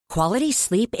Quality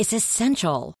sleep is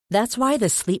essential. That's why the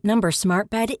Sleep Number Smart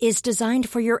Bed is designed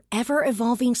for your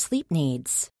ever-evolving sleep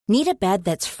needs. Need a bed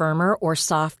that's firmer or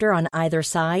softer on either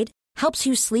side? Helps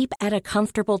you sleep at a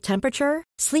comfortable temperature?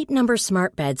 Sleep Number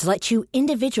Smart Beds let you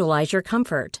individualize your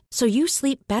comfort, so you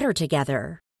sleep better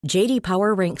together. J.D.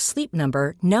 Power ranks Sleep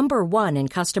Number number 1 in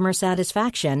customer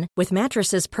satisfaction with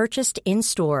mattresses purchased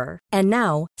in-store. And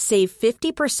now, save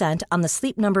 50% on the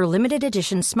Sleep Number Limited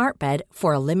Edition Smart Bed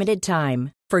for a limited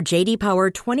time. For J.D. Power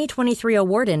 2023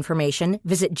 award information,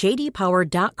 visit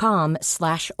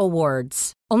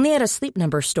jdpower.com/awards. Only at a Sleep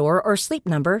Number store or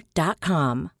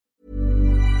sleepnumber.com.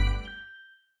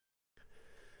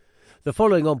 The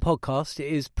following on podcast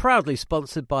is proudly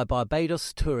sponsored by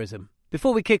Barbados Tourism.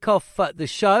 Before we kick off the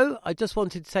show, I just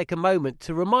wanted to take a moment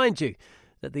to remind you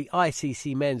that the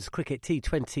ICC Men's Cricket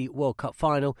T20 World Cup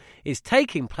Final is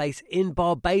taking place in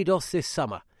Barbados this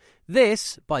summer.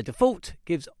 This, by default,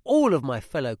 gives all of my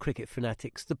fellow cricket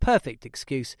fanatics the perfect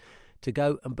excuse to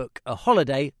go and book a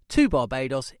holiday to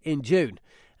Barbados in June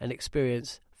and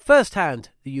experience firsthand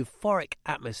the euphoric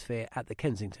atmosphere at the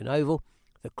Kensington Oval,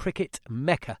 the cricket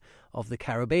mecca of the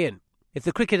Caribbean. If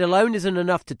the cricket alone isn't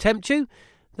enough to tempt you,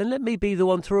 then let me be the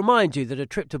one to remind you that a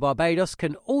trip to Barbados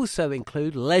can also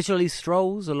include leisurely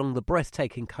strolls along the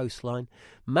breathtaking coastline,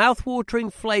 mouth-watering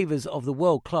flavours of the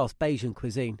world-class Bajan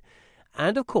cuisine,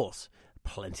 and, of course,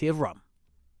 plenty of rum.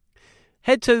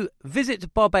 Head to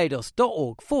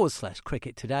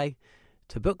visitbarbados.org/cricket today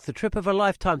to book the trip of a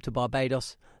lifetime to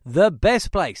Barbados, the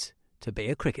best place to be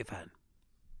a cricket fan.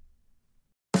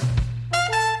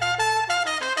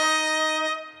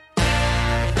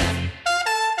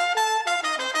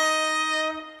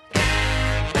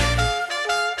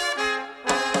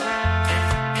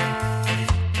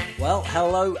 Well,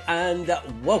 hello and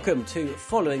welcome to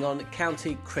Following On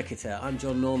County Cricketer. I'm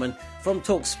John Norman from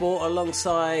TalkSport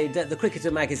alongside the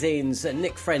Cricketer magazine's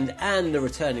Nick Friend and the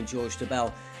returning George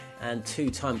Dobell and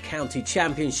two-time county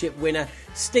championship winner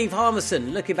Steve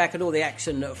Harmison, looking back at all the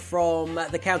action from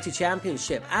the county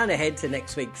championship and ahead to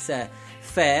next week's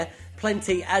fair.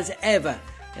 Plenty as ever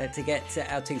to get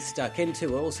our teeth stuck into.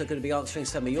 We're also going to be answering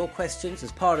some of your questions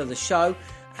as part of the show,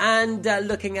 and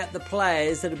looking at the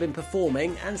players that have been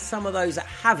performing and some of those that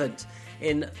haven't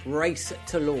in Race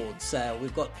to Lords.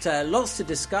 We've got lots to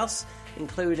discuss,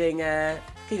 including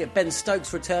looking at Ben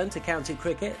Stokes' return to county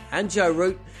cricket and Joe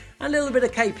Root, and a little bit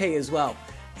of KP as well.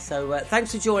 So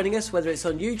thanks for joining us, whether it's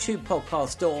on YouTube,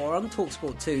 podcast, or on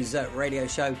TalkSport 2's radio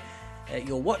show.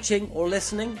 You're watching or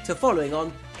listening to Following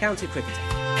On County Cricketer.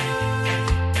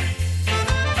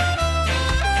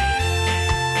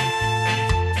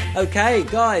 Okay,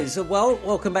 guys, well,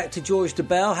 welcome back to George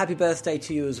Dobell. Happy birthday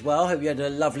to you as well. Hope you had a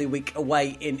lovely week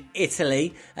away in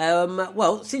Italy.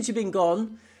 Well, since you've been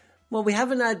gone, well, we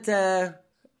haven't had a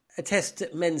Test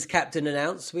men's captain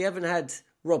announced. We haven't had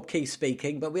Rob Keith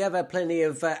speaking, but we have had plenty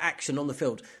of action on the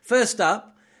field. First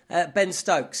up, Ben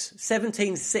Stokes,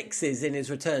 17 sixes in his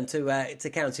return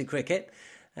to county cricket.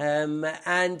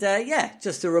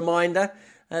 Just a reminder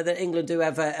that England do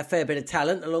have a fair bit of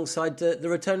talent alongside the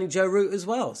returning Joe Root as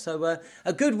well. So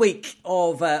a good week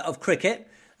of cricket.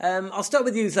 I'll start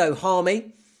with you though,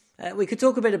 Harmy. We could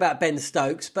talk a bit about Ben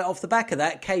Stokes, but off the back of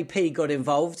that, KP got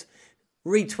involved,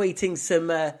 retweeting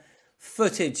some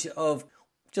footage of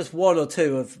just one or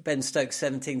two of Ben Stokes'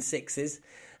 17 sixes.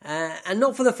 And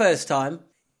not for the first time,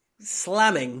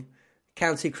 slamming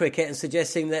county cricket and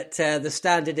suggesting that the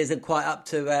standard isn't quite up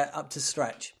to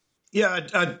scratch. Yeah,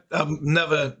 I've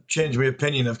never changed my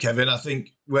opinion of Kevin. I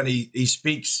think when he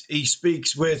speaks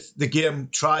with the game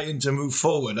trying to move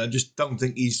forward. I just don't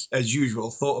think he's, as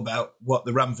usual, thought about what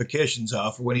the ramifications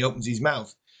are for when he opens his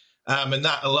mouth. And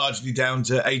that are largely down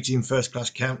to 18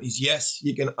 first-class counties. Yes,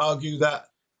 you can argue that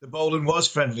the bowling was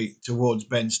friendly towards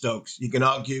Ben Stokes. You can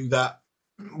argue that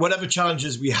whatever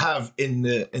challenges we have in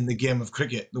the game of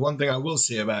cricket, the one thing I will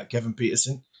say about Kevin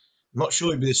Pietersen, I'm not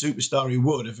sure he'd be the superstar he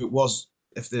would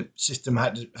if the system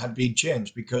had been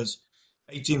changed, because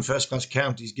 18 first-class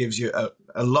counties gives you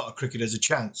a lot of cricketers a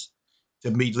chance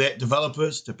to meet late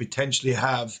developers, to potentially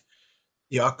have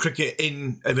cricket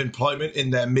of employment in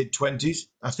their mid-20s.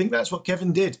 I think that's what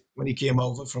Kevin did when he came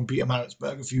over from Peter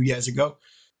Maritzburg a few years ago.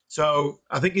 So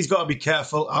I think he's got to be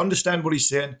careful. I understand what he's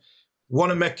saying.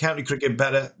 Want to make county cricket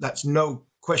better. That's no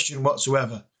question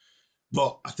whatsoever.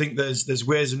 But I think there's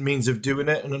ways and means of doing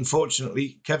it. And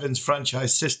unfortunately, Kevin's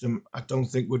franchise system, I don't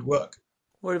think would work.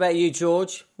 What about you,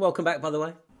 George? Welcome back, by the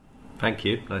way. Thank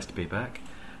you. Nice to be back.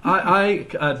 I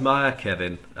admire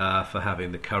Kevin for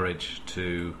having the courage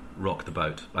to rock the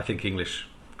boat. I think English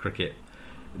cricket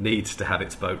needs to have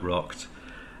its boat rocked.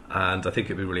 And I think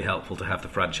it'd be really helpful to have the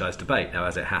franchise debate. Now,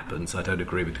 as it happens, I don't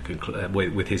agree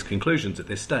with his conclusions at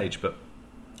this stage, but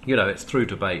it's through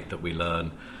debate that we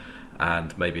learn,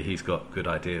 and maybe he's got good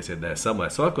ideas in there somewhere.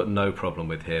 So I've got no problem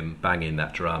with him banging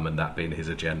that drum and that being his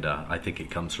agenda. I think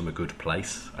it comes from a good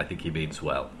place. I think he means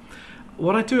well.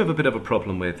 What I do have a bit of a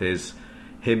problem with is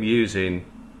him using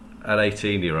an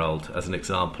 18-year-old as an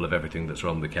example of everything that's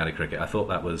wrong with county cricket. I thought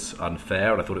that was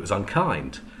unfair, and I thought it was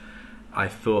unkind. I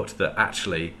thought that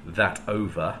actually that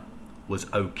over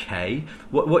was okay.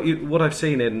 What I've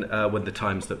seen in when the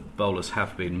times that bowlers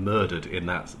have been murdered in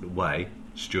that way,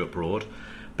 Stuart Broad,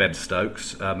 Ben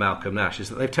Stokes, Malcolm Nash, is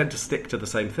that they tend to stick to the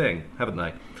same thing, haven't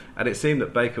they? And it seemed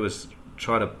that Baker was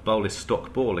trying to bowl his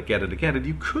stock ball again and again, and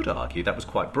you could argue that was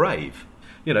quite brave.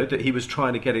 That he was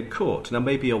trying to get in caught. Now,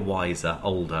 maybe a wiser,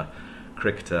 older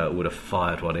cricketer would have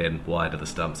fired one in wide of the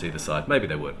stumps either side. Maybe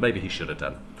they would. Maybe he should have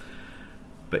done.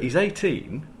 But he's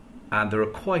 18, and there are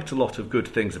quite a lot of good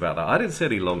things about that. I didn't see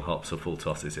any long hops or full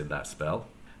tosses in that spell.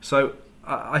 So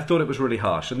I thought it was really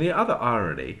harsh. And the other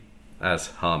irony, as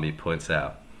Harmy points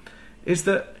out, is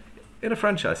that in a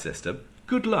franchise system,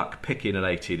 good luck picking an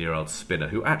 18-year-old spinner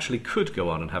who actually could go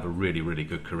on and have a really, really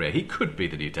good career. He could be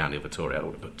the new Daniel Vettori. I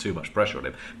don't want to put too much pressure on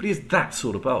him. But he is that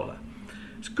sort of bowler.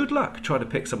 It's good luck trying to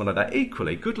pick someone like that.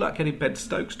 Equally, good luck getting Ben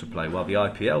Stokes to play while the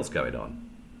IPL's going on.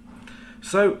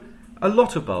 So a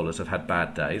lot of bowlers have had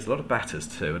bad days, a lot of batters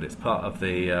too, and it's part of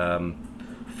the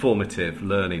formative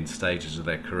learning stages of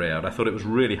their career. And I thought it was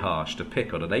really harsh to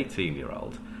pick on an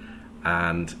 18-year-old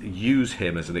and use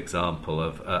him as an example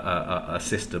of a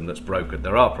system that's broken.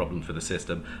 There are problems with the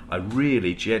system. I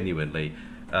really genuinely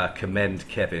commend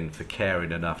Kevin for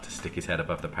caring enough to stick his head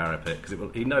above the parapet,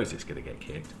 because he knows it's going to get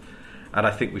kicked. And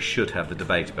I think we should have the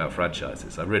debate about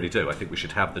franchises. I really do. I think we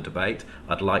should have the debate.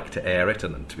 I'd like to air it,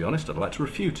 and to be honest, I'd like to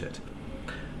refute it.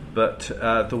 But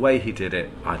the way he did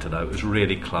it, I don't know, it was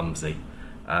really clumsy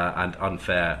and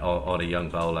unfair on a young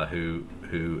bowler who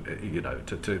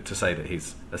to say that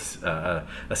he's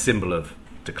a symbol of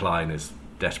decline is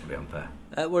desperately unfair.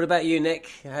 What about you, Nick?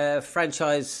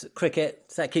 Franchise cricket,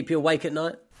 does that keep you awake at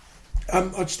night? I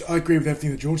agree with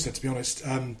everything that George said, to be honest.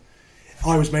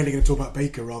 I was mainly going to talk about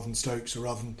Baker rather than Stokes or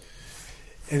rather than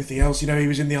anything else. He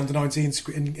was in the England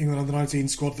under-19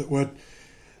 squad that were,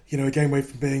 a game away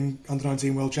from being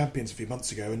under-19 world champions a few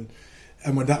months ago,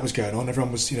 and when that was going on,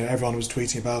 everyone was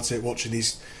tweeting about it, watching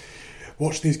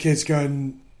these kids go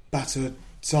and batter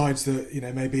sides that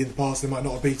maybe in the past they might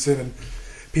not have beaten, and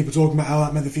people talking about how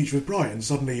that meant the future was bright. And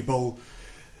suddenly you bowl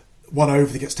one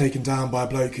over that gets taken down by a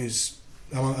bloke who's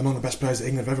among the best players that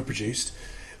England have ever produced,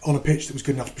 on a pitch that was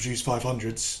good enough to produce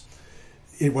 500s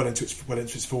well into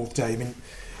its fourth day. I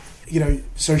mean,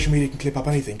 social media can clip up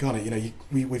anything, can't it?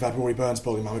 We've had Rory Burns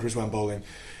bowling, Mohammad Rizwan bowling.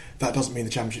 That doesn't mean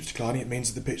the championship's declining. It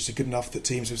means that the pitches are good enough that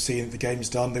teams have seen that the game's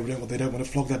done. They don't want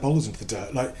to flog their bowlers into the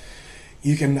dirt.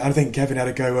 I think Kevin had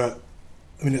a go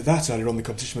at that earlier on the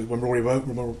competition when Rory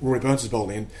Burns was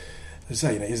bowling. And as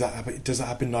I say, does that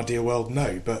happen in an ideal world?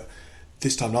 No. But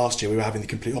this time last year we were having the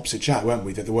complete opposite chat, weren't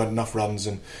we? That there weren't enough runs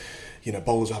and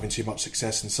bowlers were having too much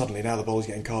success, and suddenly now the bowlers are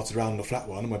getting carted around on a flat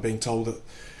one, and we're being told that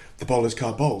the bowlers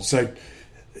can't bowl. So,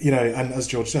 and as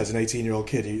George says, an 18-year-old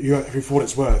kid who, for what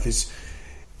it's worth, is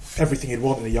everything he'd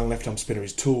want in a young left-arm spinner.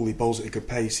 He's tall, he bowls at a good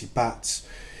pace, he bats.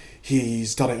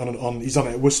 He's done it he's done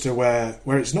it at Worcester where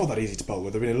it's not that easy to bowl.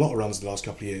 There have been a lot of runs in the last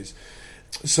couple of years.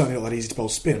 It's certainly not that easy to bowl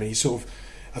spin.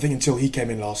 I think until he came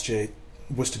in last year,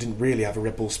 Worcester didn't really have a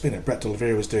red ball spinner. Brett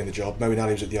D'Oliveira was doing the job. Moeen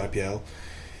Ali was at the IPL.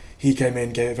 He came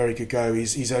in, gave it a very good go.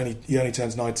 He only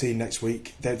turns 19 next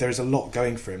week. There is a lot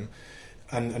going for him,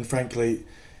 and frankly,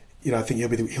 I think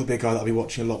he'll be a guy that I'll be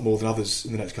watching a lot more than others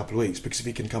in the next couple of weeks, because if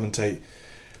he can come and take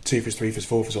 2 for 3 for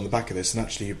 4 for on the back of this, and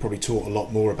actually you've probably taught a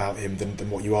lot more about him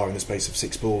than what you are in the space of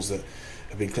 6 balls that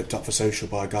have been clipped up for social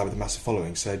by a guy with a massive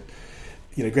following. So,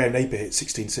 Graham Napier hit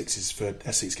 16 sixes for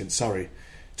Essex against Surrey,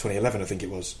 2011 I think it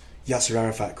was. Yasser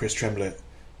Arafat, Chris Tremlett,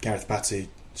 Gareth Batty,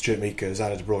 Stuart Meeker,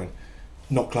 Zana De Bruyne.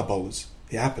 Not club bowlers.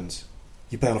 It happens.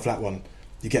 You play on a flat one,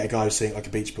 you get a guy who's seeing like a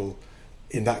beach ball.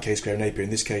 In that case, Graham Napier. In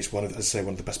this case, one of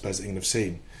the best players that England have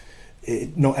seen.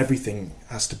 Not everything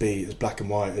has to be as black and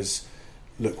white as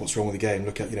look what's wrong with the game.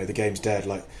 Look at the game's dead.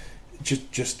 Like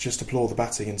just applaud the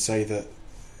batting and say that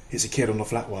it's a kid on a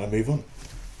flat one and move on.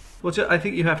 Well, I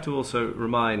think you have to also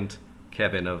remind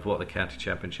Kevin of what the county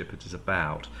championship is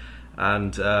about,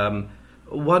 and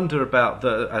wonder about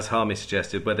as Harmy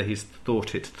suggested, whether he's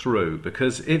thought it through.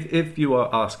 Because if you are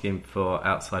asking for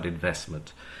outside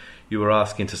investment, you are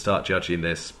asking to start judging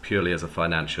this purely as a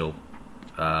financial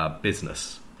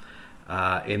business,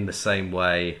 in the same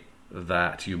way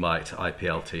that you might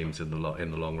IPL teams in the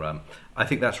long run. I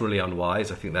think that's really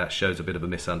unwise. I think that shows a bit of a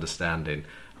misunderstanding.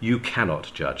 You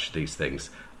cannot judge these things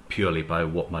purely by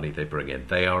what money they bring in.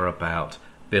 They are about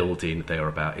building, they are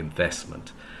about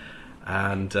investment.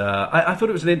 And I thought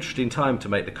it was an interesting time to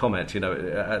make the comment.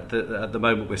 At the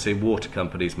moment we're seeing water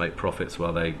companies make profits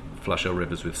while they flush our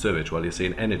rivers with sewage, while you're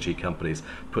seeing energy companies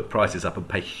put prices up and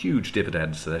pay huge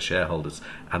dividends to their shareholders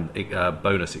and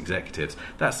bonus executives.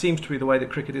 That seems to be the way that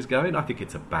cricket is going. I think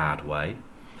it's a bad way.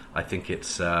 I think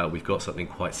it's we've got something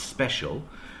quite special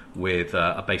with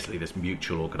basically this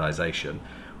mutual organisation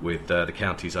with the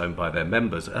counties owned by their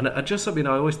members. And just something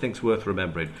I always think is worth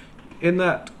remembering. In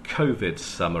that COVID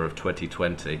summer of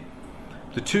 2020,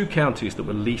 the two counties that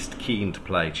were least keen to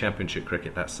play Championship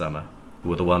cricket that summer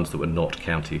were the ones that were not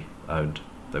county owned.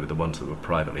 They were the ones that were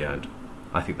privately owned.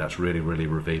 I think that's really, really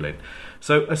revealing.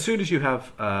 So as soon as you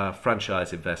have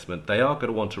franchise investment, they are going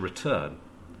to want to return.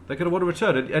 They're going to want to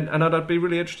return. And I'd be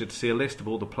really interested to see a list of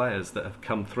all the players that have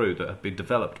come through that have been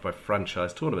developed by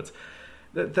franchise tournaments.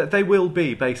 They will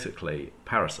be basically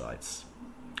parasites.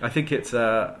 I think it's.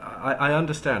 I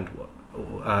understand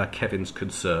Kevin's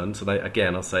concerns, and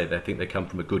I'll say I think they come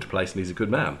from a good place, and he's a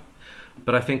good man.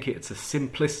 But I think it's a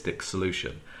simplistic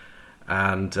solution,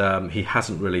 and he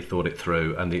hasn't really thought it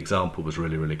through. And the example was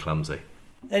really, really clumsy.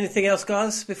 Anything else,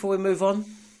 guys, before we move on?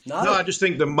 No, I just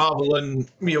think the marvel, and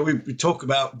we talk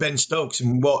about Ben Stokes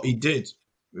and what he did.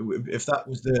 If that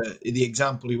was the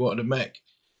example he wanted to make,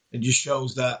 it just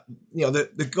shows that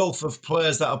the gulf of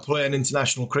players that are playing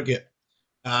international cricket.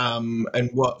 And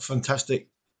what fantastic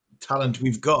talent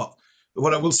we've got. But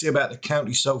what I will say about the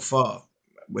county so far,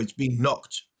 where it's been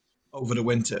knocked over the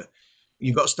winter,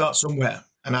 you've got to start somewhere.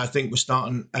 And I think we're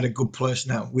starting at a good place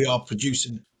now. We are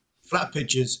producing flat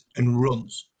pitches and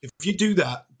runs. If you do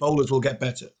that, bowlers will get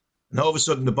better. And all of a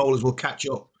sudden, the bowlers will catch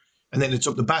up. And then it's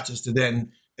up to batters to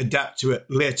then adapt to it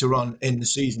later on in the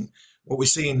season. What we're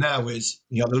seeing now is,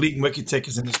 the leading wicket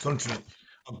takers in this country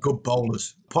are good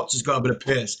bowlers. Potts has got a bit of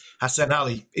pace. Hassan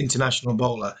Ali, international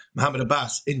bowler. Mohammad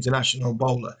Abbas, international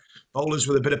bowler. Bowlers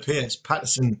with a bit of pace.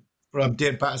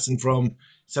 Dave Patterson from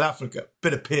South Africa,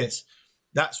 bit of pace.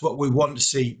 That's what we want to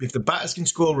see. If the batters can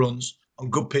score runs on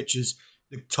good pitches,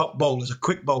 the top bowlers, the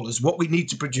quick bowlers, what we need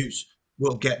to produce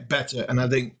will get better. And I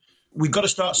think we've got to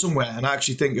start somewhere. And I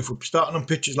actually think if we're starting on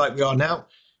pitches like we are now,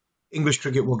 English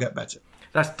cricket will get better.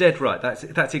 That's dead right.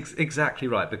 That's exactly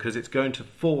right, because it's going to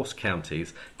force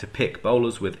counties to pick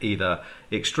bowlers with either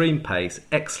extreme pace,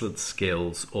 excellent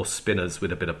skills, or spinners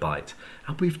with a bit of bite.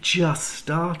 And we've just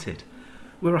started.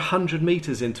 We're 100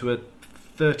 metres into a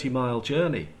 30-mile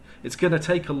journey. It's going to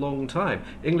take a long time.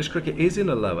 English cricket is in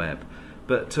a low ebb,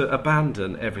 but to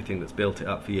abandon everything that's built it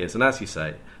up for years, and as you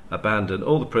say, abandon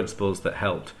all the principles that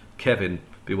helped Kevin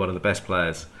be one of the best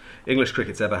players English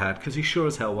cricket's ever had, because he sure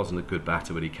as hell wasn't a good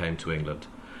batter when he came to England.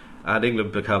 And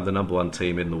England became the number one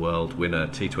team in the world, win a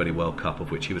T20 World Cup,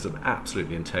 of which he was an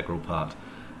absolutely integral part.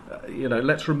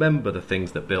 Let's remember the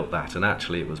things that built that, and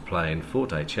actually it was playing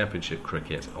 4-day Championship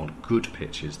cricket on good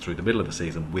pitches through the middle of the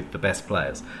season with the best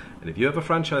players. And if you have a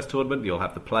franchise tournament, you'll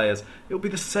have the players. It'll be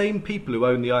the same people who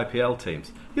own the IPL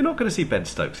teams. You're not going to see Ben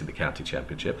Stokes in the County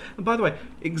Championship. And by the way,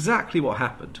 exactly what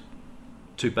happened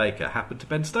to Baker happened to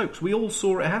Ben Stokes. We all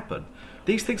saw it happen.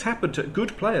 These things happen to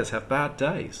good players, have bad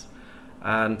days.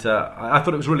 And I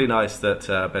thought it was really nice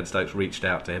that Ben Stokes reached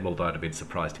out to him, although I'd have been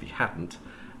surprised if he hadn't.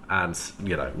 And,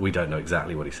 we don't know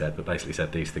exactly what he said, but basically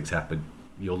said these things happen,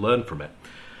 you'll learn from it.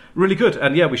 Really good.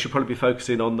 And we should probably be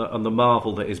focusing on the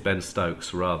marvel that is Ben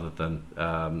Stokes rather than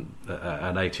an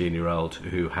 18-year-old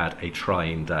who had a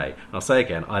trying day. And I'll say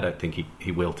again, I don't think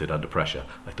he wilted under pressure.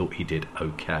 I thought he did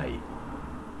okay.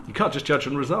 You can't just judge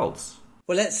on results.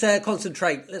 Well, let's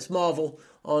concentrate. Let's marvel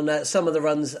on some of the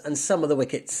runs and some of the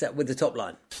wickets with the top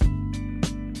line.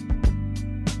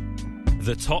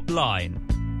 The top line.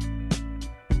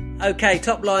 OK,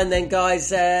 top line then, guys.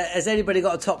 Has anybody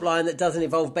got a top line that doesn't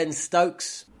involve Ben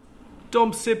Stokes?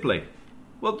 Dom Sibley.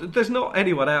 Well, there's not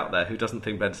anyone out there who doesn't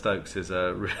think Ben Stokes is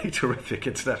a really terrific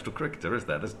international cricketer, is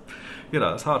there?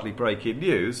 It's hardly breaking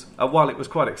news. And while it was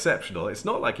quite exceptional, it's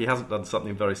not like he hasn't done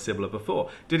something very similar before.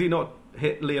 Did he not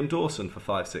hit Liam Dawson for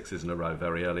 5 sixes in a row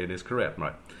very early in his career?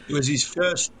 Right. It was his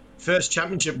first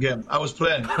championship game. I was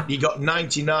playing. He got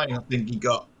 99, I think he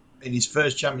got, in his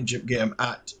first championship game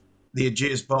at the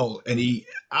Ageas Bowl. And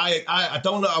I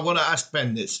don't know, I want to ask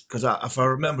Ben this, because if I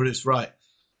remember this right,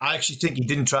 I actually think he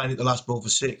didn't try and hit the last ball for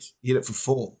 6. He hit it for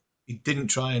 4. He didn't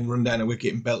try and run down a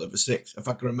wicket and belt it for 6. If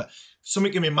I can remember,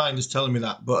 something in my mind is telling me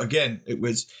that. But again, it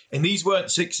was, and these weren't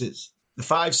 6s. The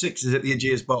 5 6s at the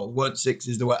Ageas Bowl weren't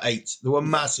 6s. They were 8s. They were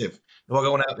massive. They were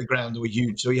going out the ground. They were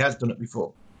huge. So he has done it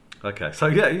before. Okay, so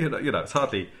yeah, it's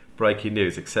hardly breaking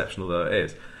news, exceptional though it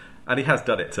is. And he has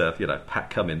done it to,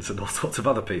 Pat Cummins and all sorts of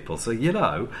other people.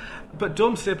 So, but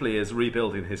Dom Sibley is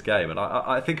rebuilding his game. And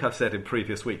I think I've said in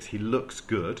previous weeks, he looks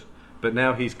good, but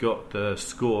now he's got the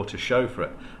score to show for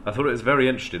it. I thought it was very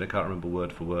interesting. I can't remember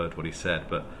word for word what he said,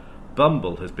 but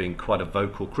Bumble has been quite a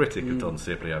vocal critic of Dom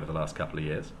Sibley over the last couple of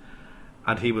years.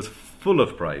 And he was full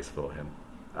of praise for him.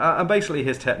 And basically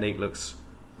his technique looks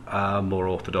more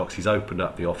orthodox. He's opened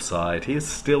up the offside. He is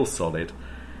still solid.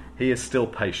 He is still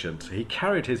patient. He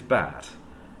carried his bat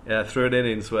through an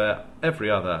innings where every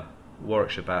other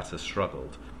Warwickshire batter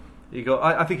struggled.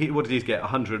 I think what did he get?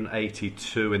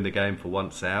 182 in the game for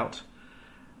once out.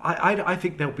 I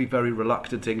think they'll be very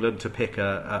reluctant, England, to pick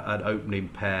an opening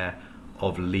pair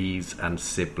of Lees and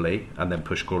Sibley and then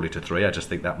push Crawley to 3. I just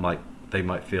think they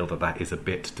might feel that is a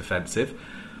bit defensive.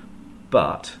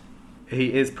 But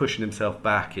he is pushing himself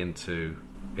back into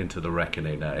the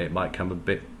reckoning. It might come a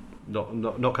bit.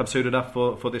 Not come soon enough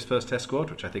for this first Test squad,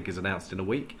 which I think is announced in a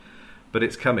week, but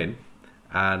it's coming,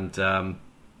 and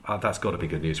that's got to be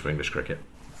good news for English cricket.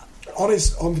 On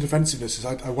the defensiveness,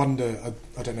 I wonder.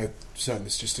 I don't know. Certain.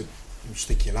 It's just I'm just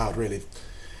thinking aloud, really.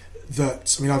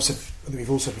 That I've said. I think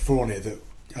we've all said before on here that,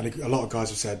 and a lot of guys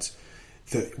have said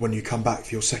that when you come back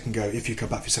for your second go, if you come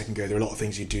back for your second go, there are a lot of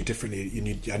things you do differently,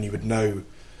 and you would know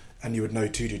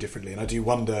to do differently. And I do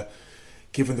wonder,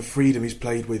 given the freedom he's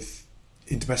played with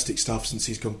in domestic stuff since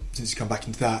he's come back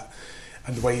into that,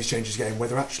 and the way he's changed his game,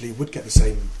 whether actually he would get the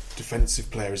same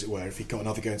defensive player, as it were, if he got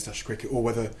another go in international cricket, or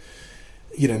whether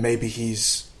maybe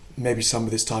some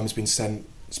of this time has been spent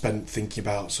thinking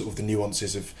about sort of the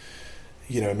nuances of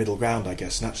a middle ground, I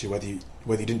guess, and actually whether you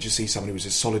didn't just see someone who was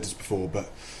as solid as before, but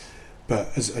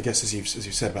as you've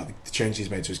said about the changes he's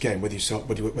made to his game, whether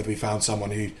we found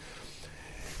someone who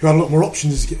had a lot more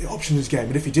options in his game,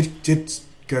 and if he did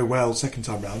go well second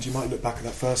time round, you might look back at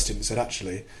that first stint and said,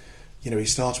 actually, he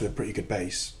started with a pretty good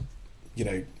base.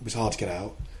 It was hard to get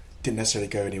out, didn't necessarily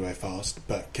go anywhere fast,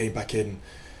 but came back in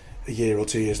a year or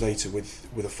 2 years later with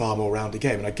a far more rounded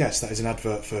game. And I guess that is an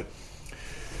advert for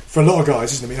a lot of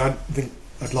guys, isn't it? I think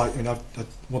I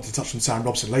want to touch on Sam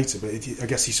Robson later, but I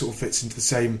guess he sort of fits into the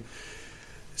same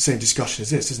discussion as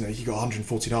this, doesn't it? He got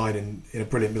 149 in a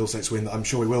brilliant Middlesex win that I'm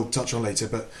sure we will touch on later,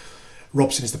 but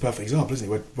Robson is the perfect example, isn't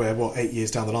he? Where 8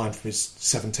 years down the line from his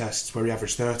 7 tests, where he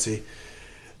averaged 30,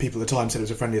 people at the time said it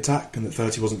was a friendly attack and that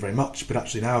 30 wasn't very much. But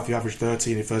actually now, if you average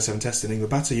 30 in your first 7 tests in England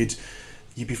batter, you'd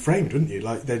be framed, wouldn't you?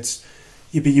 Like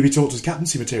you'd be talked as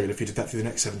captaincy material if you did that for the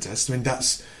next 7 tests.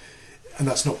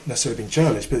 That's not necessarily being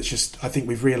churlish, but it's just, I think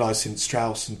we've realised since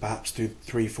Strauss and perhaps through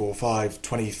 3, 4, 5,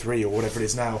 23 or whatever it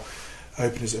is now,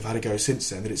 openers that have had a go since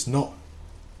then, that it's not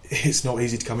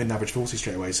easy to come in and average 40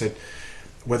 straight away. So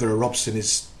whether a Robson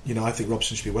is, I think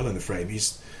Robson should be well in the frame.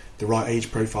 He's the right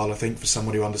age profile, I think, for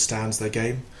someone who understands their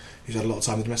game, who's had a lot of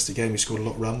time in the domestic game, who scored a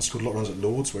lot of runs at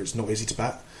Lords, where it's not easy to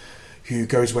bat, who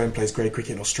goes away and plays grade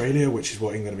cricket in Australia, which is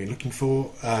what England have been looking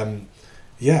for. And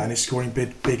is scoring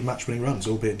big match-winning runs,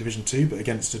 albeit in Division 2, but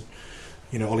against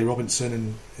Ollie Robinson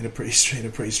and in a pretty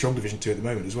strong Division 2 at the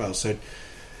moment as well. So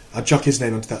I'd chuck his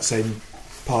name onto that same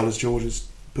pile as George's,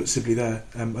 put Sibley there.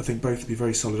 I think both would be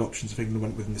very solid options if England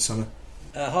went with him this summer.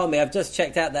 Harmy, I've just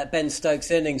checked out that Ben Stokes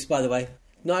innings, by the way.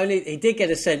 Not only he did get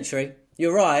a century,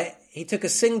 you're right, he took a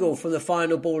single from the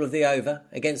final ball of the over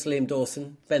against Liam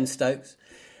Dawson, Ben Stokes.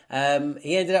 He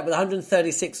ended up with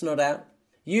 136 not out.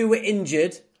 You were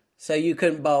injured, so you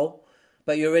couldn't bowl,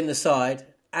 but you were in the side.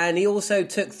 And he also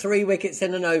took 3 wickets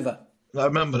in an over. I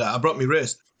remember that. I broke my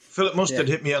wrist. Philip Mustard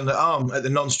hit me on the arm at the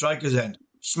non-striker's end.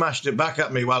 Smashed it back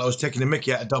at me while I was taking a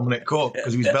mickey out of Dominic Cork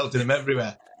because he was belting him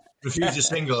everywhere. Refused a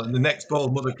single, and the next ball,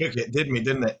 Mother Cricket, did me,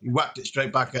 didn't it? He whacked it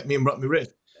straight back at me and broke my wrist.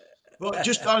 But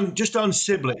just on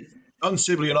Sibley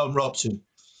and on Robson,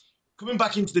 coming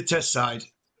back into the Test side,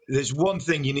 there's one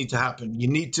thing you need to happen. You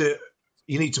need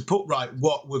to put right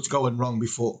what was going wrong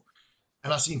before.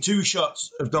 And I seen 2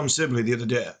 shots of Dom Sibley the other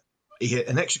day. He hit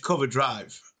an extra cover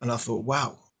drive, and I thought,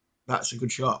 wow, that's a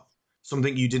good shot.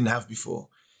 Something you didn't have before.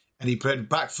 And he played a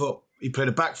back foot. He played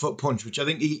a back foot punch, which I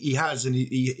think he has, and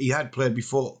he had played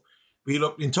before. But he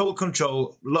looked in total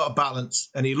control, a lot of balance,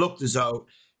 and he looked as though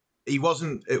it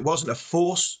wasn't a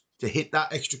force to hit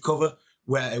that extra cover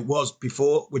where it was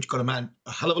before, which got a man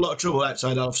a hell of a lot of trouble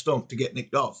outside off stump to get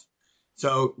nicked off.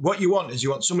 So what you want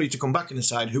somebody to come back in the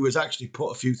side who has actually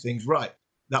put a few things right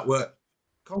that were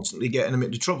constantly getting him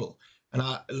into trouble. And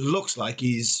it looks like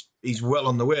he's well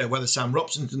on the way. Whether Sam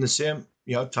Robson's done the same,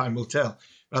 time will tell.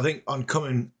 But I think on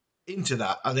coming into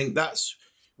that, I think that's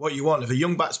what you want. If a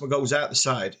young batsman goes out the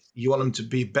side, you want him to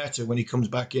be better when he comes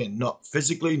back in. Not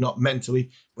physically, not mentally,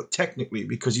 but technically,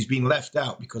 because he's been left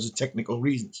out because of technical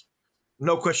reasons.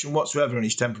 No question whatsoever on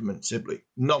his temperament, Sibley.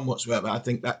 None whatsoever. I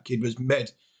think that kid was made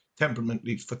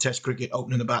temperamentally for Test cricket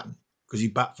opening the batting because he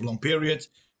bat for long periods,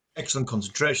 excellent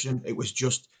concentration. It was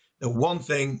just the one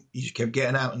thing he just kept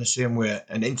getting out in the same way,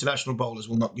 and international bowlers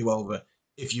will knock you over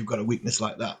if you've got a weakness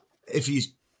like that. If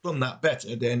he's done that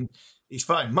better, then he's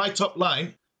fine. My top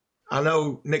line, I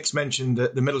know Nick's mentioned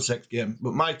the Middlesex game,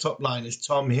 but my top line is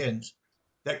Tom Haines,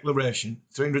 declaration,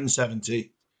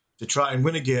 370, to try and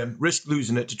win a game, risk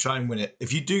losing it to try and win it.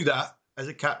 If you do that as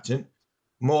a captain,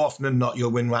 more often than not,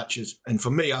 you'll win matches. And for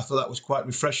me, I thought that was quite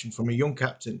refreshing from a young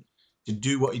captain to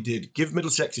do what he did. Give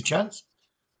Middlesex a chance,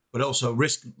 but also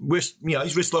risk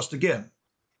he's risk lost the game,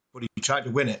 but he tried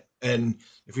to win it. And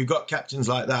if we've got captains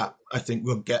like that, I think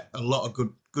we'll get a lot of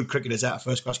good cricketers out of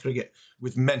first-class cricket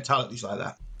with mentalities like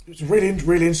that. It was a really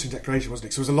interesting declaration, wasn't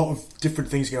it? So there was a lot of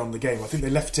different things going on in the game. I think they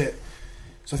left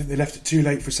it too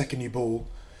late for a second new ball.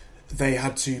 They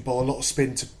had to bowl a lot of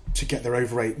spin to get their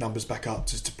over 8 numbers back up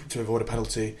to avoid a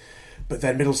penalty. But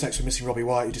then Middlesex were missing Robbie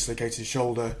White, who dislocated his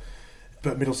shoulder.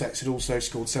 But Middlesex had also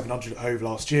scored 700 at Hove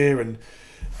last year. And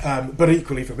but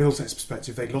equally, from Middlesex's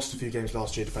perspective, they'd lost a few games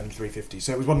last year defending 350.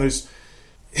 So it was one of those...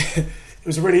 it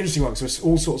was a really interesting one, because there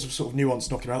was all sorts of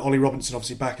nuance knocking around. Ollie Robinson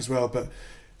obviously back as well, but I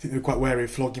think they were quite wary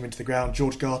of flogging him into the ground.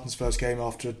 George Garton's first game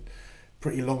after a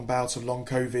pretty long bout of long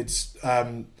COVIDs.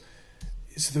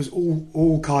 So there was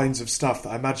all kinds of stuff that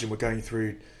I imagine were going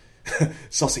through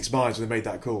Sussex minds when they made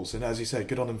that call. So as you say,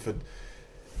 good on them for.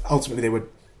 Ultimately,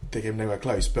 they came nowhere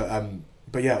close. But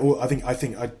yeah, I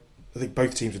think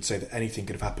both teams would say that anything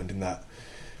could have happened in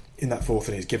that fourth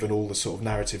innings, given all the sort of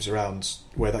narratives around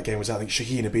where that game was at. I think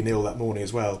Shaheen had been ill that morning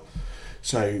as well,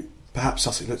 so perhaps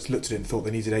Sussex looked at it and thought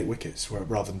they needed 8 wickets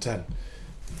rather than 10.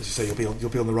 As you say, you'll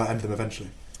be on the right end of them eventually.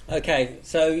 Okay,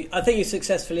 so I think you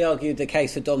successfully argued the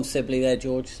case for Dom Sibley there,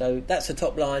 George. So that's the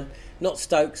top line, not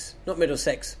Stokes, not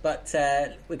Middlesex, but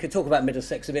we could talk about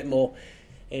Middlesex a bit more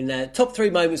in top 3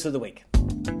 moments of the week.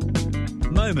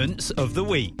 Moments of the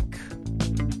week.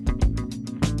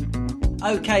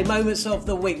 Okay, moments of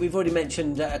the week. We've already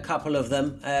mentioned a couple of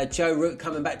them. Joe Root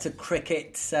coming back to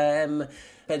cricket.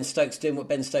 Ben Stokes doing what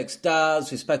Ben Stokes does.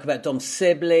 We spoke about Dom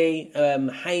Sibley,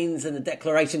 Haines and the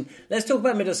declaration. Let's talk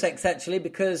about Middlesex, actually,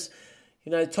 because,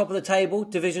 top of the table,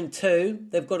 Division 2.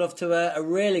 They've got off to a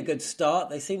really good start.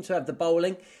 They seem to have the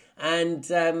bowling. And,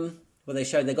 they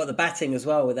showed they got the batting as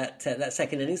well with that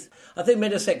second innings. I think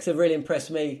Middlesex have really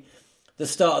impressed me the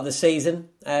start of the season.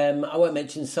 I won't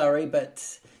mention Surrey,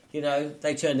 but...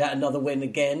 they turned out another win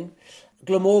again.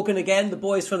 Glamorgan again, the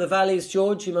boys from the Valleys,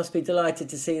 George. You must be delighted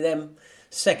to see them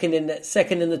second in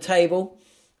the table.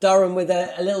 Durham with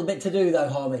a little bit to do, though,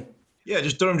 Harvey. Yeah,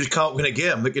 Durham just can't win a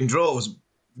game. They can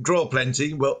draw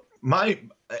plenty. Well, an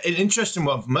interesting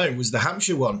one for me was the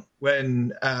Hampshire one,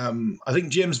 when I think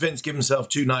James Vince gave himself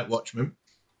 2 night watchmen,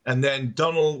 and then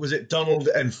Donald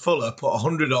and Fuller put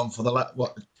 100 on for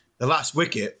the last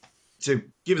wicket to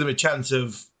give them a chance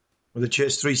of... Well, they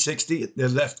chased 360. They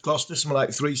left Gloucester something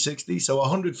like 360. So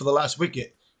 100 for the last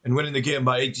wicket and winning the game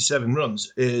by 87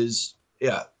 runs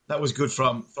that was good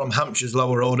from Hampshire's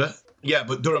lower order. Yeah,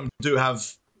 but Durham do have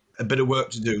a bit of work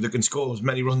to do. They can score as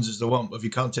many runs as they want, but if you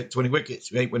can't take 20 wickets,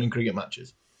 you ain't winning cricket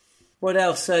matches. What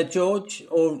else, George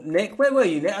or Nick? Where were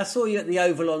you, Nick? I saw you at the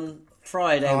Oval on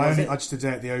Friday. I just did a day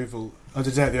at the Oval. I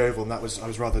did a day at the Oval, and I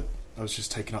was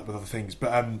just taken up with other things.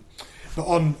 But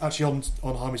on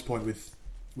Harmy's point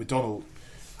with Donald,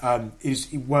 is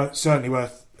certainly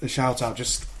worth a shout out,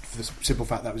 just for the simple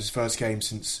fact that was his first game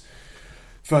since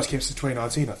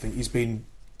 2019. I think he's been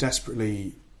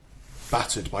desperately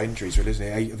battered by injuries, really, isn't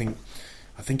he?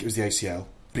 I think it was the ACL,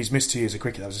 but he's missed 2 years of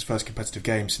cricket. That was his first competitive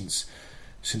game since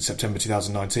September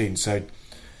 2019. So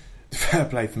fair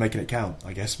play for making it count,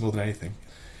 I guess, more than anything.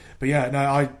 But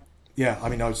I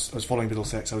was following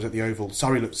Middlesex. I was at the Oval.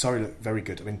 Surrey looked very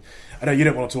good. I mean, I know you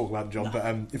don't want to talk about them, John, no.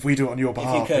 But if we do it on your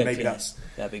behalf, then maybe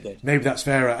that'd be good. Maybe that's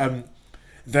fairer.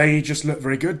 They just look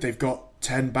very good. They've got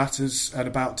 10 batters and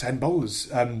about 10 bowlers.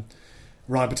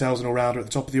 Ryan Patel's an all-rounder at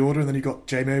the top of the order, and then you've got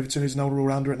Jamie Overton, who's an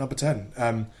all-rounder at number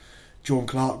 10. John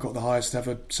Clark got the highest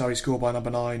ever Surrey score by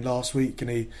number 9 last week,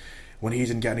 and when he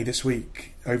didn't get any this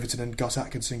week, Overton and Gus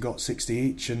Atkinson got 60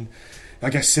 each. And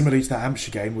I guess similarly to that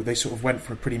Hampshire game, where they sort of went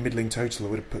from a pretty middling total that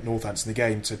would have put Northampton in the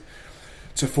game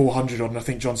to 400 odd, and I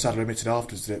think John Sadler admitted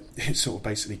afterwards that it sort of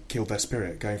basically killed their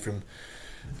spirit, going from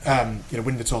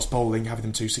winning the toss bowling, having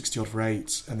them 260 odd for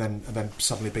 8, and then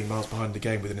suddenly being miles behind the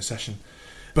game within a session.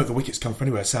 But the wickets come from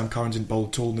anywhere. Sam Curran didn't bowl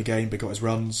at all in the game, but got his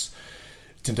runs.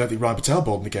 don't think Ryan Patel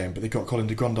bowled in the game, but they got Colin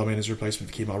de Grandhomme in as a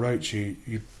replacement for Kemar Roach,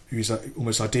 who's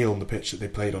almost ideal on the pitch that they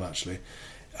played on, actually,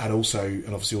 and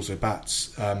obviously also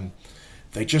bats.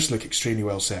 They just look extremely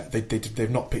well set. They've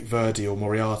not picked Verdi or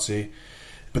Moriarty,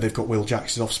 but they've got Will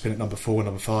Jackson off spin at number 4,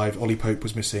 number 5. Ollie Pope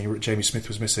was missing. Jamie Smith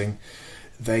was missing.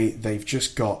 They've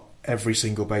just got every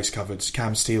single base covered.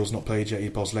 Cam Steele's not played yet. He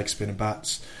bowls leg spin and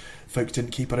bats. Folkes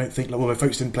didn't keep, I don't think. Well,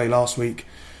 Folkes didn't play last week,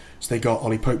 so they got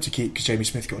Ollie Pope to keep because Jamie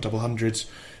Smith got a double hundred.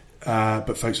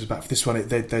 But Folkes was back for this one.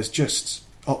 There's just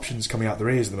options coming out their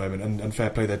ears at the moment, and fair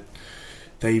play.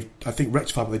 They I think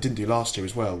rectified what they didn't do last year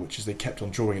as well, which is they kept on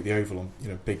drawing at the Oval on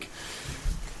big,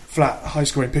 flat,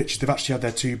 high-scoring pitches. They've actually had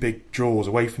their 2 big draws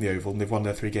away from the Oval, and they've won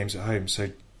their 3 games at home.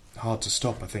 So hard to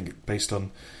stop, I think, based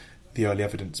on the early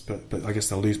evidence. But I guess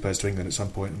they'll lose players to England at some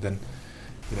point, and then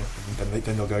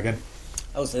then they'll go again.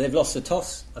 Also, they've lost the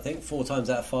toss, I think, 4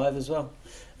 times out of 5 as well.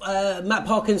 Matt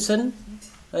Parkinson,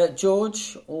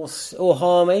 George or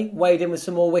Harmy weighed in with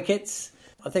some more wickets.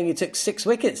 I think he took 6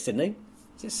 wickets, didn't he?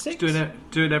 Is it 6?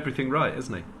 Doing everything right,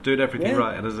 isn't he? Doing everything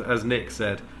right. And as Nick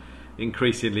said,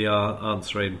 increasingly are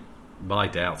answering my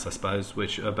doubts, I suppose,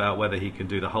 which about whether he can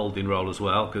do the holding role as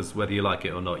well, because whether you like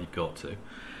it or not, you've got to.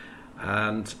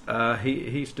 And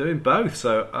he's doing both,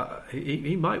 so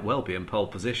he might well be in pole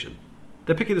position.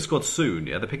 They're picking the squad soon,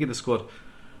 yeah? They're picking the squad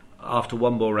after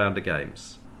 1 more round of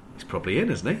games. He's probably in,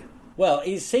 isn't he? Well,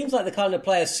 he seems like the kind of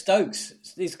player Stokes.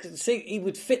 He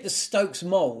would fit the Stokes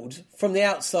mould from the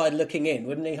outside looking in,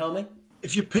 wouldn't he, Harmy?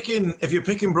 If you're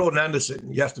picking Broad and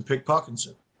Anderson, you have to pick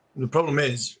Parkinson. And the problem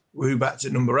is who bats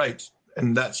at number 8,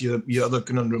 and that's your other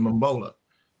conundrum on bowler.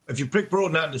 If you pick Broad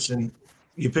and Anderson,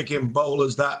 you're picking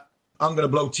bowlers that aren't going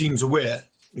to blow teams away.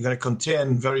 You're going to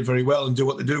contain very, very well and do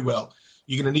what they do well.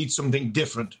 You're going to need something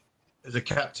different as a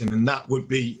captain, and that would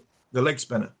be the leg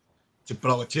spinner. To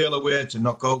blow a tail away, to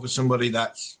knock over somebody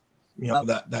that's,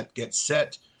 that gets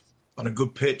set on a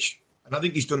good pitch. And I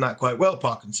think he's done that quite well,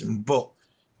 Parkinson. But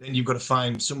then you've got to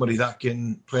find somebody that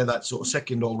can play that sort of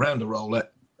second all-rounder role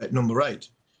at number 8.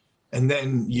 And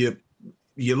then you're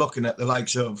looking at the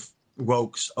likes of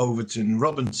Woakes, Overton,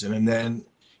 Robinson, and then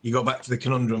you go back to the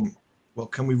conundrum, well,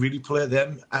 can we really play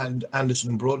them and Anderson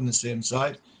and Broad on the same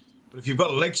side? But if you've got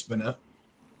a leg spinner,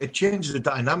 it changes the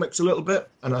dynamics a little bit.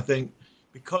 And I think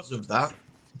because of that,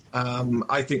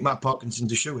 I think Matt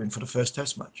Parkinson's a shoo-in for the first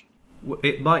Test match.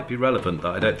 It might be relevant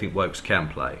that I don't think Woakes can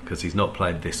play because he's not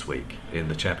played this week in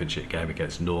the Championship game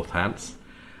against Northants.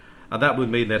 And that would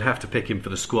mean they'd have to pick him for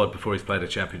the squad before he's played a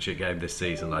Championship game this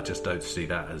season. I just don't see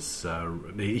that as...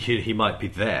 he might be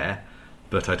there,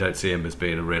 but I don't see him as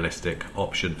being a realistic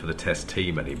option for the Test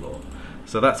team anymore.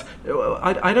 So that's...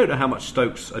 I don't know how much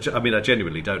Stokes... I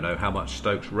genuinely don't know how much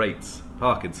Stokes rates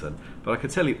Parkinson, but I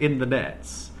can tell you in the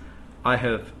nets, I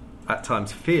have at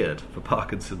times feared for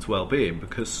Parkinson's well-being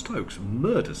because Stokes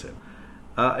murders him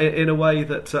in a way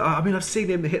that... I've seen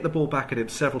him hit the ball back at him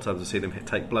several times. I've seen him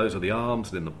take blows on the arms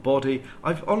and in the body.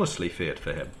 I've honestly feared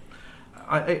for him.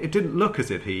 It didn't look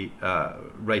as if he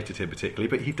rated him particularly,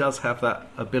 but he does have that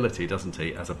ability, doesn't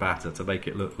he, as a batter, to make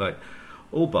it look like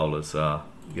all bowlers are,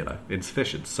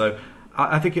 insufficient. So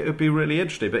I think it would be really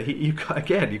interesting. But you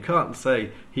can't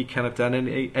say he can have done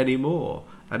any more.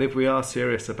 And if we are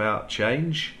serious about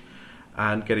change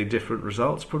and getting different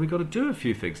results, probably got to do a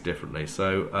few things differently.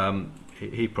 So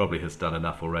he probably has done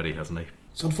enough already, hasn't he?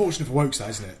 It's unfortunate for Woakes, that,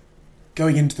 isn't it?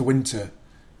 Going into the winter,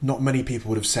 not many people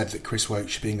would have said that Chris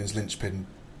Woakes should be England's linchpin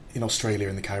in Australia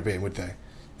and the Caribbean, would they?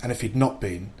 And if he'd not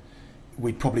been,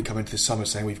 we'd probably come into the summer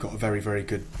saying we've got a very, very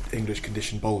good English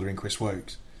conditioned bowler in Chris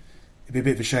Woakes. It'd be a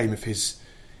bit of a shame if his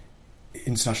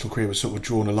international career was sort of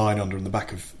drawn a line under on the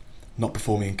back of not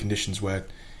performing in conditions where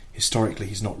historically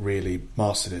he's not really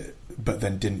mastered it, but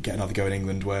then didn't get another go in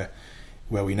England where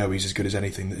we know he's as good as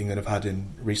anything that England have had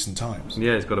in recent times.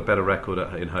 Yeah, he's got a better record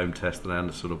in home test than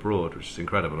Anderson abroad, which is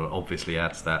incredible, and obviously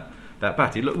adds that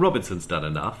batty. Look, Robinson's done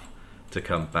enough to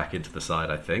come back into the side,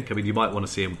 I think. I mean, you might want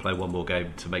to see him play one more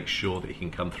game to make sure that he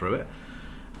can come through it.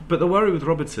 But the worry with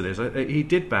Robinson is he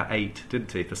did bat 8,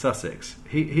 didn't he, for Sussex?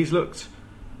 He's looked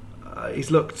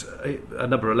a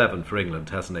number 11 for England,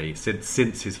 hasn't he,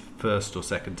 since his first or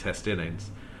second Test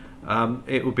innings.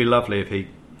 It would be lovely if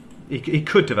he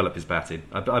could develop his batting.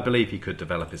 I believe he could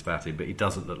develop his batting, but he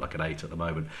doesn't look like an 8 at the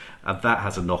moment. And that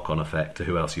has a knock-on effect to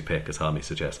who else you pick, as Harmy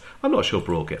suggests. I'm not sure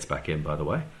Broad gets back in, by the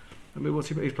way. I mean,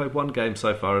 he's played one game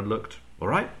so far and looked all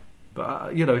right.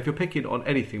 But, if you're picking on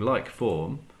anything like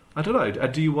form, I don't know.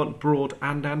 Do you want Broad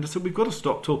and Anderson? We've got to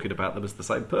stop talking about them as the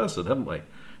same person, haven't we?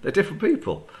 They're different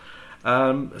people.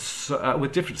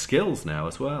 With different skills now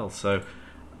as well. So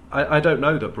I don't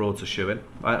know that Broad's a shoo-in.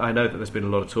 I know that there's been a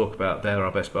lot of talk about they're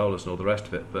our best bowlers and all the rest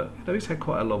of it, but he's had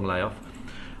quite a long layoff.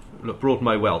 Look, Broad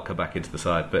may well come back into the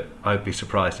side, but I'd be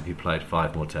surprised if he played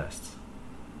 5 more tests.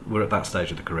 We're at that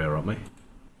stage of the career, aren't we?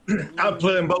 I'd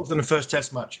play them both in the first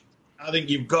test match. I think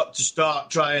you've got to start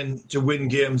trying to win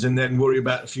games and then worry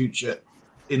about the future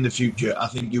in the future. I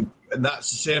think and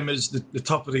that's the same as the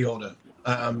top of the order.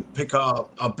 Pick our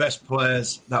best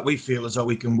players that we feel as though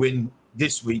we can win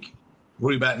this week,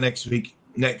 worry about next week.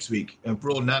 And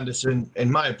Broad and Anderson,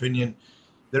 in my opinion,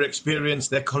 their experience,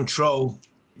 their control,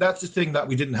 that's the thing that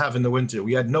we didn't have in the winter.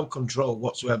 We had no control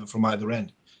whatsoever from either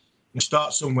end. You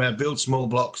start somewhere, build small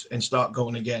blocks, and start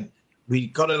going again. We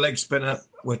got a leg spinner,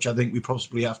 which I think we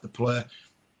possibly have to play.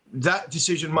 That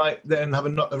decision might then have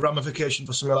a ramification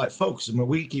for something like Folkes from a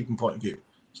wicket-keeping point of view.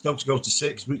 Stokes goes to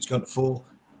 6, Root's gone to 4.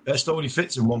 Bairstow only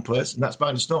fits in one place, and that's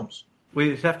behind the stumps.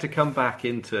 We'd have to come back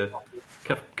to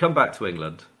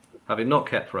England, having not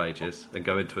kept for ages, and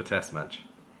go into a test match.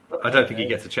 I don't think he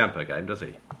gets a Champo game, does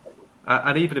he?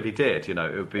 And even if he did,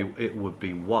 it would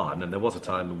be one, and there was a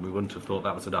time when we wouldn't have thought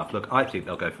that was enough. Look, I think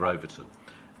they'll go for Overton,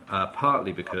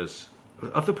 partly because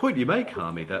of the point you make,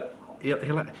 Harmy, that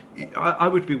I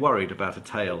would be worried about a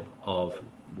tale of,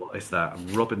 what is that,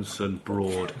 Robinson,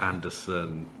 Broad,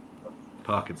 Anderson,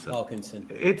 Parkinson.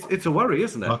 It's a worry,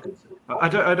 isn't it? I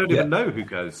don't even know who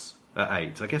goes at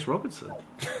 8. I guess Robinson.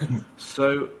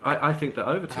 So I think that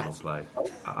Overton will play.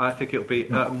 I think it'll be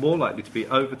more likely to be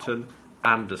Overton,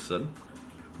 Anderson,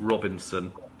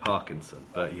 Robinson, Parkinson.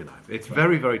 But, it's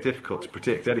very, very difficult to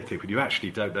predict anything when you actually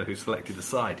don't know who's selected the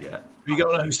side yet. You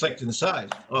don't know who's selecting the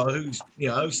side, or who's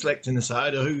selecting the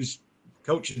side, or who's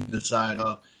coaching the side.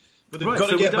 But right,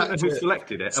 so we don't know who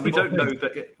selected it, and we don't know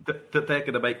that they're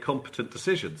going to make competent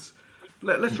decisions.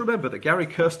 Let's remember that Gary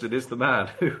Kirsten is the man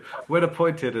who, when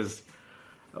appointed as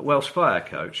Welsh Fire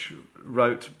coach,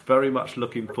 wrote very much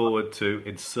looking forward to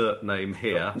insert name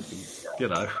here,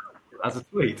 as a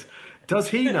tweet. Does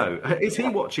he know? Is he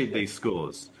watching these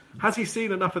scores? Has he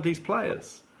seen enough of these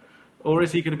players? Or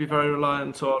is he going to be very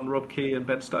reliant on Rob Key and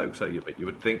Ben Stokes? So you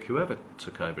would think whoever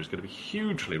took over is going to be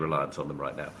hugely reliant on them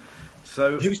right now.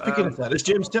 So who's picking the side? Is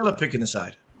James Taylor picking the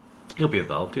side? He'll be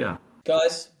involved, yeah.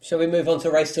 Guys, shall we move on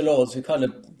to Race to Lords? We kind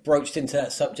of broached into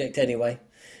that subject anyway.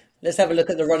 Let's have a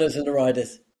look at the runners and the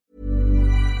riders.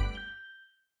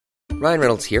 Ryan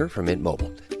Reynolds here from Mint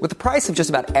Mobile. With the price of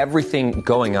just about everything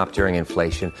going up during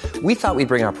inflation, we thought we'd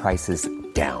bring our prices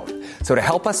down. So to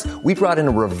help us, we brought in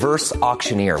a reverse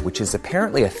auctioneer, which is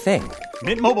apparently a thing.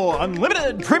 Mint Mobile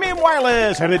Unlimited Premium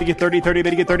Wireless. How to get 30, 30,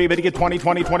 bit to get 30, bit to get 20,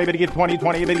 20, 20, bit to get 20,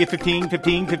 20, bit to get 15,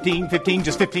 15, 15, 15,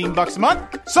 just $15 a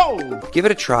month? Sold! Give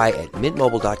it a try at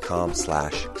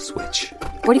mintmobile.com/switch.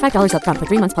 $45 up front for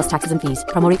 3 months plus taxes and fees.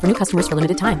 Promo rate for new customers for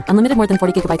limited time. Unlimited more than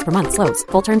 40 gigabytes per month. Slows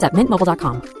full terms at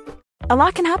mintmobile.com. A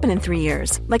lot can happen in 3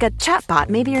 years, like a chatbot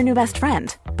may be your new best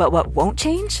friend. But what won't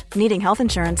change? Needing health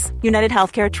insurance. United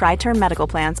Healthcare Tri-Term Medical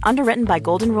Plans, underwritten by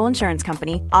Golden Rule Insurance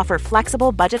Company, offer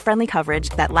flexible, budget-friendly coverage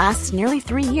that lasts nearly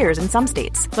 3 years in some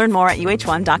states. Learn more at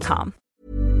uh1.com.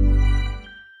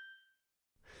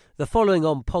 The following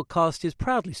on podcast is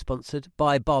proudly sponsored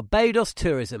by Barbados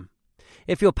Tourism.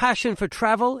 If your passion for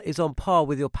travel is on par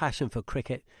with your passion for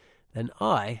cricket, then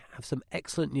I have some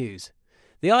excellent news.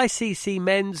 The ICC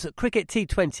Men's Cricket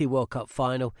T20 World Cup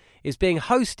Final is being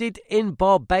hosted in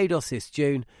Barbados this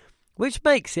June, which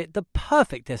makes it the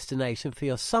perfect destination for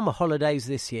your summer holidays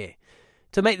this year.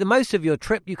 To make the most of your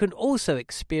trip, you can also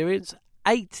experience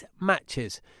 8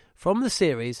 matches from the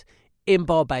series in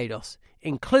Barbados,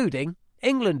 including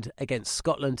England against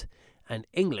Scotland and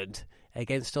England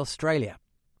against Australia.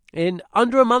 In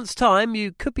under a month's time,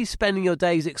 you could be spending your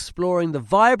days exploring the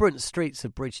vibrant streets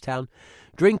of Bridgetown,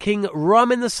 drinking rum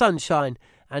in the sunshine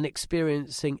and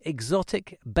experiencing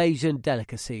exotic Bajan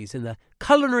delicacies. In the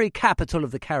culinary capital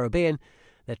of the Caribbean,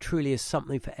 there truly is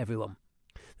something for everyone.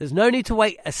 There's no need to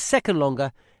wait a second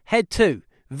longer. Head to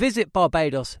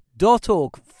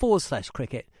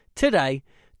visitbarbados.org/cricket today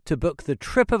to book the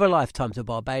trip of a lifetime to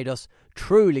Barbados,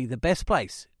 truly the best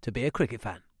place to be a cricket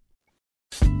fan.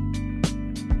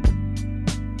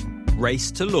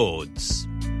 Race to Lords.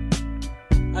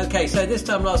 Okay, so this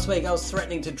time last week I was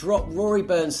threatening to drop Rory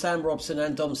Burns, Sam Robson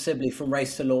and Dom Sibley from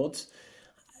Race to Lords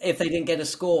if they didn't get a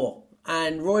score.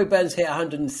 And Rory Burns hit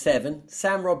 107.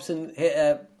 Sam Robson hit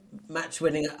a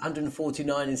match-winning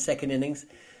 149 in second innings.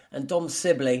 And Dom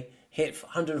Sibley hit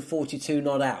 142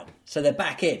 not out. So they're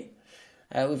back in.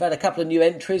 We've had a couple of new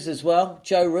entries as well.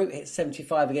 Joe Root hit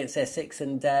 75 against Essex.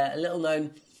 And a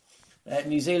little-known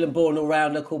New Zealand-born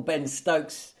all-rounder called Ben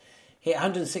Stokes hit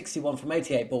 161 from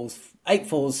 88 balls, 8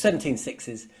 fours, 17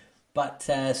 sixes, but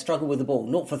struggled with the ball.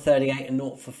 0 for 38 and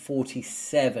 0 for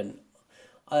 47.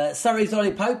 Surrey's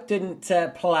Ollie Pope didn't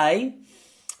play.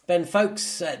 Ben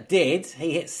Folkes did.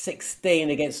 He hit 16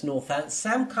 against Northants.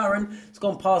 Sam Curran has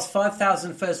gone past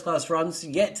 5,000 first-class runs,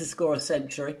 yet to score a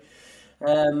century.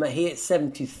 He hit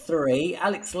 73.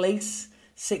 Alex Lees,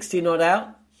 60 not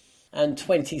out, and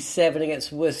 27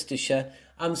 against Worcestershire.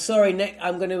 I'm sorry, Nick.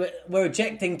 We're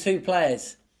ejecting 2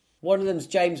 players. One of them's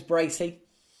James Bracey.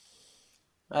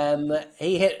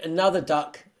 He hit another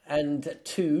duck and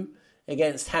 2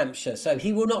 against Hampshire, so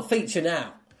he will not feature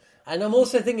now. And I'm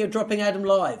also thinking of dropping Adam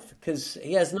Lyth because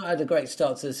he has not had a great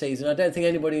start to the season. I don't think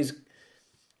anybody's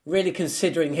really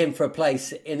considering him for a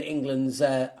place in England's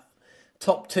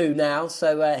top 2 now.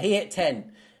 So he hit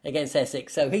 10 against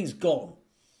Essex, so he's gone.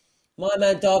 My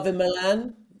man Darvin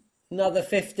Milan, another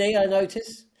 50, I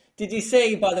noticed. Did you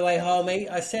see, by the way, Harmy,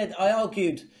 I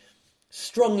argued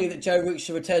strongly that Joe Root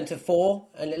should return to 4,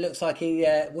 and it looks like he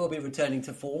will be returning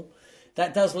to 4.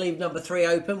 That does leave number 3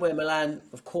 open, where Milan,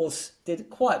 of course, did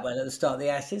quite well at the start of the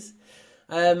Ashes.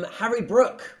 Harry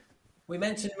Brook, we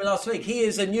mentioned him last week. He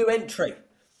is a new entry.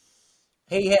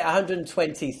 He hit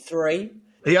 123.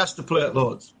 He has to play at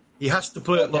Lords. He has to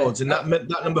play at Lords in that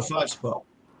number 5 spot.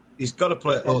 He's got to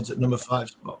play at Lords at number 5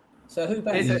 spot. So who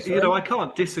backs I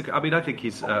can't disagree. I mean, I think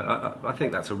he's. I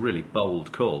think that's a really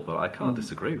bold call, but I can't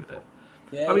disagree with it.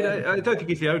 Yeah, I mean, I don't think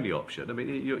he's the only option. I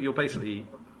mean, you're basically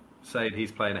saying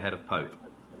he's playing ahead of Pope.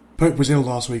 Pope was ill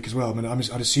last week as well. I mean,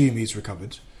 I'd assume he's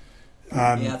recovered.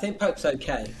 I think Pope's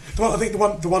okay. Well, I think the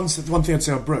one thing I'd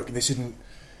say on Brook, and this isn't.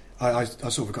 I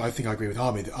think I agree with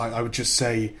Harmy. That I would just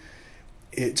say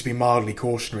it to be mildly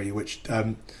cautionary, which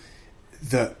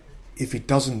that if he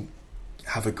doesn't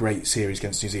have a great series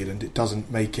against New Zealand, it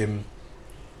doesn't make him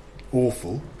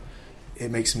awful.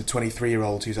 It makes him a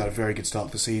 23-year-old who's had a very good start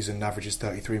to the season, averages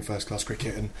 33 in first-class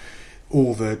cricket, and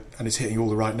is hitting all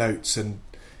the right notes, and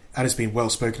has been well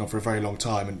spoken of for a very long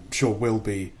time, and sure will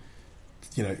be.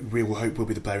 We will hope will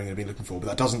be the player we're going to be looking for. But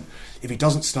that doesn't. If he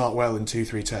doesn't start well in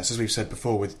 2-3 tests, as we've said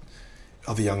before with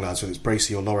other young lads, whether it's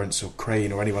Bracey or Lawrence or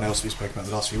Crane or anyone else we've spoken about in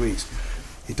the last few weeks,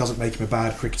 it doesn't make him a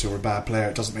bad cricketer or a bad player.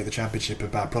 It doesn't make the championship a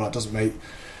bad product.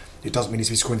 It doesn't mean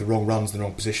he's scoring the wrong runs in the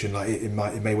wrong position. Like it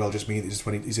may well just mean he's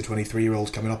a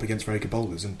 23-year-old coming up against very good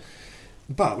bowlers.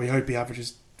 But we hope he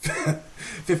averages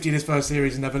 50 in his first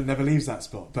series and never leaves that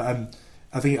spot. But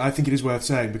I think it is worth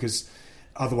saying, because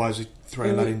otherwise we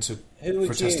throw that into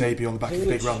for a test debut on the back of the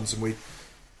big runs, and we.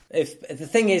 If the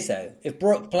thing is though, if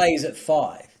Brook plays at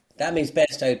 5, that means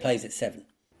Bairstow plays at 7,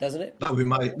 doesn't it? That would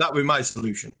be my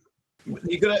solution.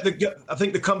 I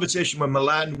think the conversation with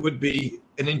Milan would be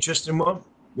an interesting one.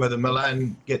 Whether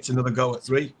Milan gets another go at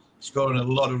 3, scoring a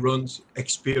lot of runs,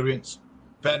 experience.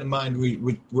 Bear in mind,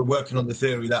 we're working on the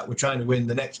theory that we're trying to win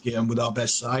the next game with our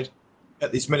best side.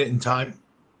 At this minute in time,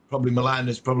 probably Milan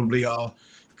is probably our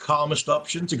calmest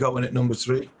option to go in at number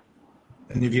 3.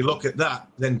 And if you look at that,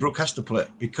 then Brook has to play,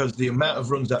 because the amount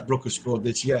of runs that Brook has scored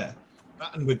this year,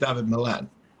 batting with David Milan,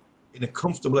 in a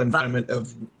comfortable environment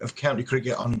of county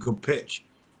cricket on a good pitch,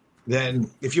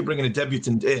 then if you're bringing a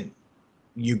debutant in,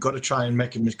 you've got to try and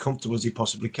make him as comfortable as he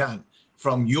possibly can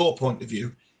from your point of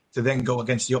view to then go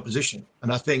against the opposition.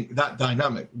 And I think that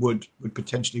dynamic would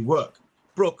potentially work.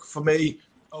 Brook, for me,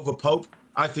 over Pope,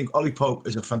 I think Ollie Pope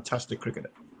is a fantastic cricketer.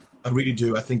 I really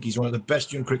do. I think he's one of the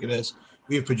best young cricketers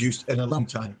we have produced in a long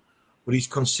time. But his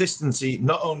consistency,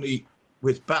 not only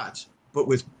with bat, but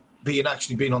with being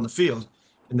on the field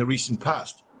in the recent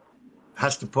past,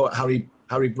 has to put Harry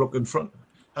Brook in front.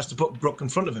 Has to put Brook in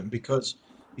front of him, because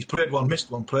he's played one,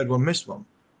 missed one, played one, missed one.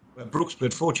 Where Brook's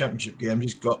played 4 championship games,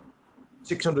 he's got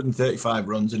 635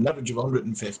 runs, an average of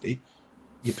 150.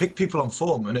 You pick people on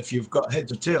form, and if you've got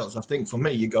heads or tails, I think for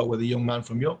me, you go with a young man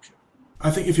from Yorkshire. I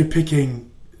think if you're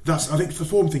picking, I think the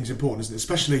form thing's important, isn't it?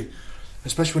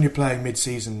 Especially when you're playing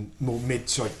mid-season,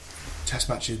 test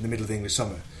matches in the middle of the English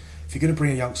summer. If you're going to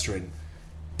bring a youngster in,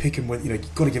 pick him when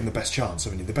you've got to give them the best chance. I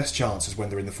mean, the best chance is when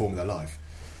they're in the form of their life.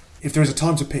 If there is a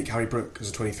time to pick Harry Brook as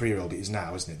a 23-year-old, it is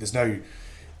now, isn't it?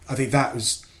 I think that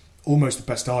was almost the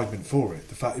best argument for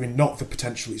it. Not the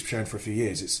potential he's shown for a few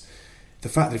years. It's the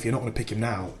fact that if you're not going to pick him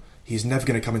now, he's never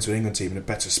going to come into an England team in a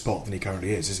better spot than he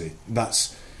currently is he?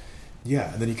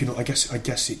 And then you can. I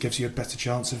guess it gives you a better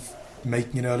chance of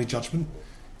making an early judgment.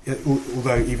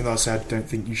 Although, even though I said I don't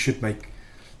think we should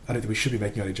be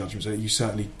making early judgments.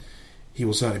 He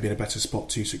will certainly be in a better spot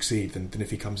to succeed than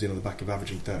if he comes in on the back of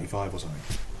averaging 35 or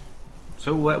something.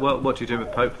 So what do you do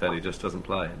with Pope then? He just doesn't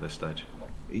play at this stage.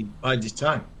 He bides his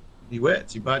time. He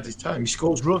waits. He bides his time. He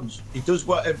scores runs. He does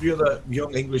what every other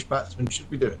young English batsman should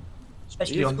be doing,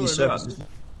 especially on these surfaces.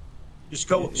 Just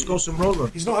score some roller.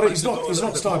 He's not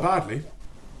started badly.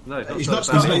 No, he's not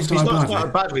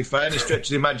started badly by any stretch of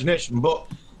the imagination, but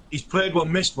he's played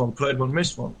one, missed one,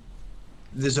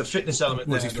 There's a fitness element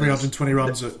there. He's 320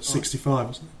 runs at 65,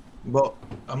 isn't it? But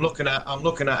I'm looking at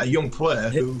a young player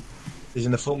who is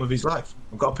in the form of his life.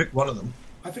 I've got to pick one of them.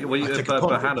 I think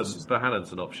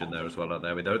Bohannon's an option there as well, aren't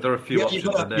there? I mean, there are a few options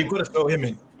in there. You've got to throw him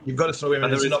in. You've got to throw him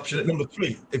in as an option at number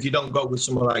 3 if you don't go with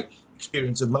someone like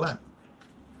experience of Milan.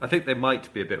 I think they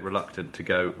might be a bit reluctant to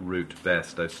go route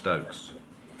Bairstow Stokes.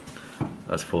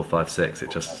 That's 4, 5, 6.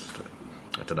 It just,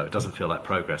 I don't know. It doesn't feel like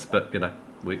progress, but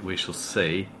we shall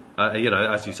see.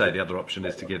 As you say, the other option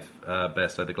is to give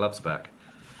Bairstow the gloves back.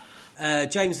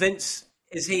 James Vince,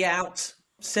 is he out?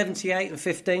 78 and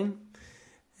 15.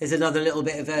 Is another little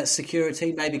bit of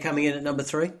security, maybe coming in at number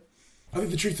 3. I think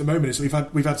the truth at the moment is we've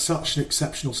had such an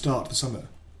exceptional start to the summer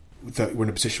that we're in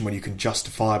a position when you can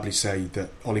justifiably say that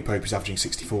Ollie Pope is averaging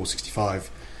 64, 65.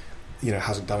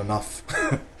 Hasn't done enough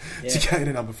to get in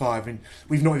at number 5. And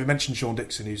we've not even mentioned Sean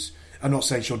Dixon, I'm not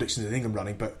saying Sean Dixon is in England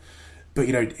running, but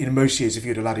in most years, if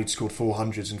you had a lad who'd scored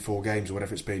 400s in 4 games or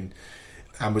whatever it's been,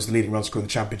 and was the leading run scorer in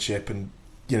the Championship, and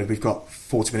we've got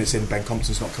 40 minutes in, Ben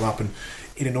Compton's not come up, and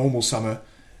in a normal summer,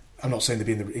 I'm not saying they'd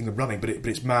be in the England running, but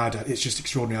it's mad. It's just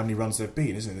extraordinary how many runs there have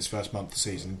been, isn't it, this first month of the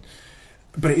season?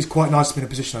 But it is quite nice to be in a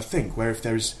position, I think, where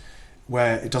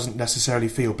it doesn't necessarily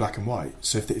feel black and white.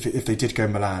 So if they did go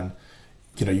Milan,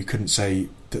 you couldn't say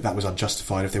that was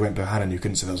unjustified. If they went Bohannon, you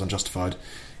couldn't say that was unjustified.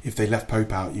 If they left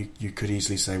Pope out, you could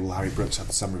easily say, well, Harry Brooks had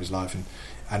the summer of his life,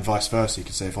 and vice versa. You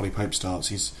could say if Ollie Pope starts,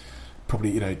 he's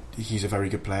probably, he's a very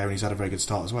good player and he's had a very good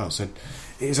start as well. So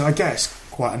it is, I guess,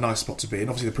 quite a nice spot to be in.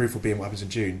 Obviously, the proof will be in what happens in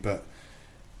June, but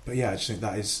yeah, I just think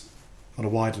that is, on a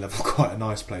wider level, quite a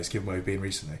nice place given where we've been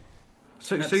recently.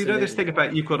 So this thing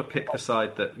about you've got to pick the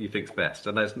side that you think's best,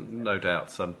 and there's no doubt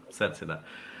some sense in that.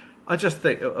 I just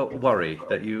think worry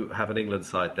that you have an England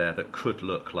side there that could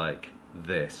look like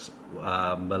this: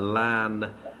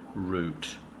 Milan,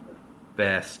 Root,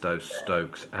 Bairstow,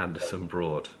 Stokes, Anderson,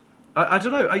 Broad. I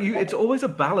don't know. It's always a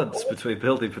balance between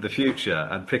building for the future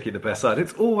and picking the best side.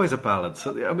 It's always a balance.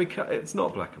 It's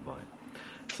not black and white.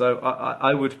 So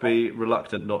I would be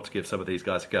reluctant not to give some of these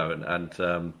guys a go,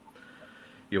 and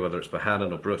whether it's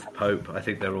Bohannon or Brooks, Pope, I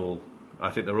think they're all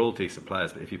decent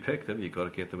players. But if you pick them, you've got to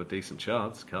give them a decent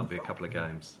chance. Can't be a couple of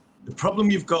games. The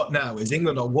problem you've got now is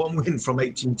England are 1 win from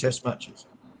 18 Test matches.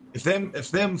 If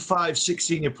them 5, 6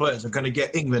 senior players are going to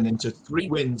get England into 3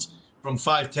 wins from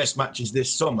 5 Test matches this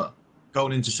summer,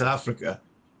 going into South Africa,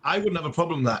 I wouldn't have a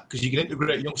problem with that, because you can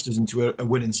integrate youngsters into a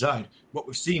winning side. What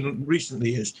we've seen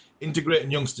recently is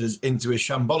integrating youngsters into a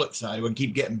shambolic side who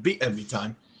keep getting beat every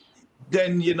time.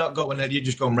 Then you're not going there, you're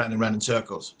just going round and round in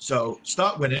circles. So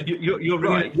start winning. You're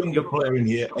right. Younger player in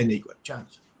here, and you've got a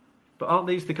chance. But aren't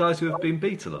these the guys who have been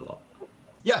beaten a lot?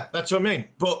 Yeah, that's what I mean.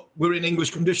 But we're in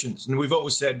English conditions, and we've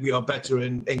always said we are better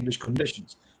in English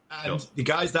conditions. And the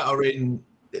guys that are in,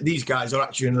 these guys are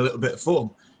actually in a little bit of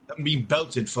form. They've been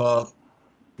belted for,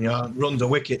 runs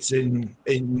and wickets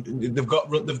they've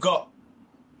got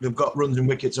runs and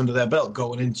wickets under their belt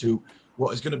going into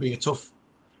what is going to be a tough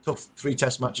 3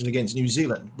 Test matches against New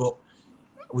Zealand. But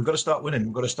we've got to start winning.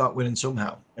 We've got to start winning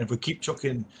somehow. And if we keep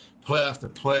chucking player after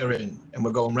player in and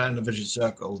we're going round the vicious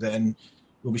circle, then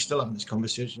we'll be still having this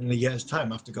conversation in a year's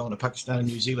time after going to Pakistan and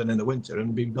New Zealand in the winter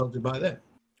and being belted by them.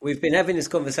 We've been having this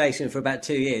conversation for about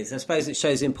 2 years. I suppose it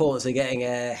shows the importance of getting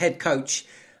a head coach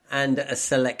and a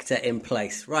selector in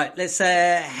place. Right, let's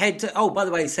head to... Oh, by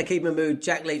the way, Saqib Mahmood,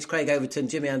 Jack Leach, Craig Overton,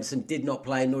 Jimmy Anderson did not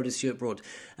play, nor did Stuart Broad.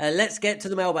 Let's get to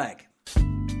the mailbag.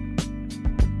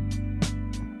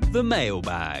 The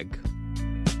mailbag.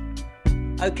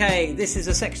 Okay, this is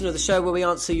a section of the show where we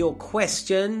answer your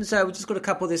questions. We've just got a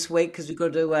couple this week because we've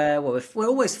got to do... we're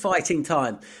almost fighting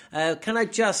time. Can I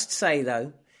just say,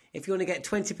 though, if you want to get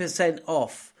 20%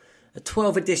 off a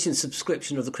 12 edition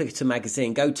subscription of The Cricketer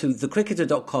magazine, go to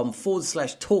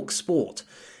thecricketer.com/talksport.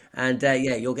 And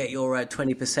you'll get your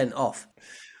 20% off.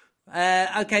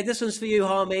 Okay, this one's for you,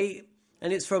 Harmy.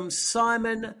 And it's from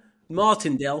Simon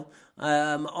Martindale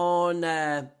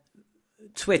on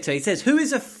Twitter. He says, who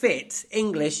is a fit,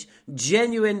 English,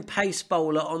 genuine pace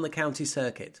bowler on the county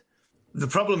circuit? The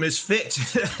problem is fit.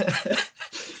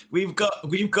 we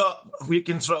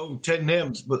can throw 10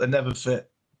 names, but they're never fit.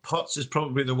 Potts is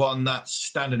probably the one that's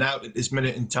standing out at this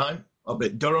minute in time. I'll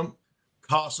bet Durham.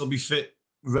 Castle will be fit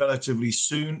relatively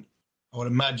soon. I would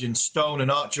imagine Stone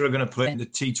and Archer are going to play in the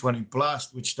T20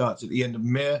 Blast, which starts at the end of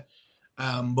May.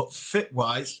 But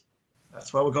fit-wise,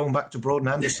 that's why we're going back to Broad and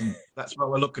Anderson. That's why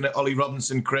we're looking at Ollie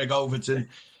Robinson, Craig Overton.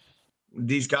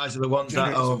 These guys are the ones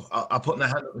that are putting their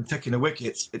hand up and taking the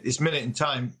wickets. At this minute in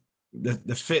time,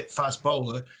 the fit fast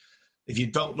bowler. If you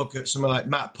don't look at someone like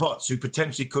Matt Potts, who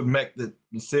potentially could make the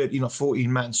 13 or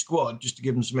 14-man squad just to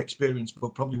give him some experience,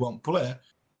 but probably won't play.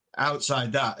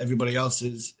 Outside that, everybody else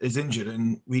is injured,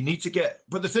 and we need to get.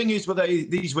 But the thing is, with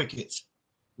these wickets,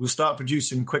 we'll start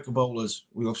producing quicker bowlers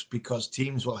because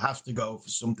teams will have to go for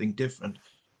something different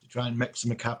to try and make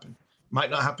something happen.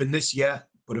 Might not happen this year,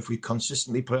 but if we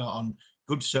consistently play on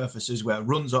good surfaces where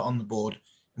runs are on the board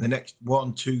in the next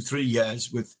 1, 2, 3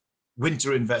 years with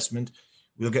winter investment,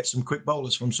 we'll get some quick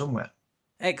bowlers from somewhere.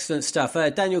 Excellent stuff.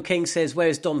 Daniel King says,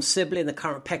 where's Dom Sibley in the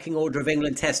current pecking order of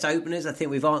England Test openers? I think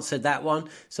we've answered that one.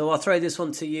 So I'll throw this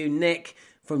one to you, Nick,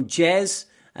 from Jez,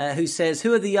 who says,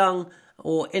 who are the young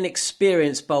or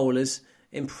inexperienced bowlers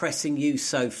impressing you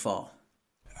so far?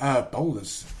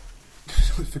 Bowlers?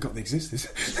 I forgot they existed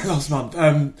last month.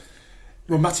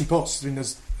 Well, Matty Potts, I mean,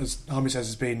 as Harmy says,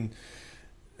 has been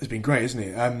great, isn't he?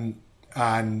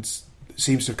 And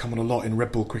seems to have come on a lot in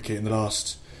red ball cricket in the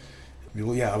last,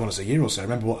 well, yeah, I want to say year or so. I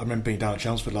remember being down at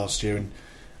Chelmsford last year, and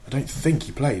I don't think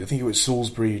he played. I think it was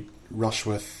Salisbury,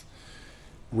 Rushworth,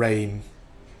 Rain,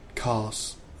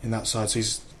 Cars in that side. So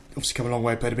he's obviously come a long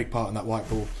way, played a big part in that white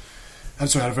ball. And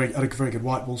so had a very good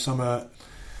white ball summer.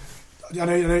 I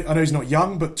know he's not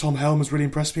young, but Tom Helm has really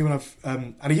impressed me when I've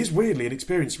and he is weirdly an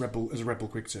experienced red ball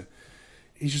cricketer.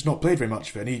 He's just not played very much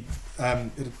of it. And he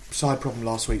had a side problem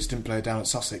last week, so didn't play down at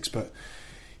Sussex, but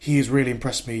he has really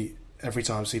impressed me every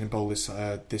time I've seen him bowl this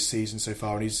season so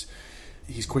far. And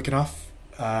he's quick enough,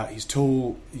 he's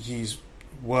tall, he's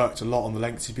worked a lot on the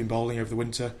lengths he's been bowling over the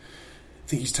winter. I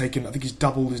think he's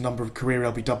doubled his number of career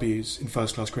LBWs in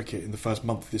first class cricket in the first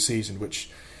month of this season, which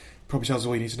probably tells us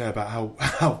all you need to know about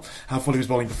how full he was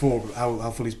bowling before, how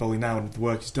full he's bowling now, and the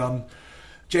work he's done.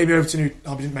 Jamie Overton, who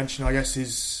I didn't mention, I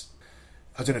guess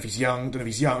I don't know if he's young. I mean,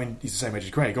 he's the same age as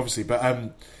Craig, obviously,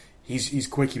 but he's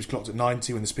quick. He was clocked at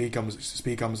 90 when the speed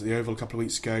comes at the Oval a couple of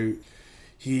weeks ago.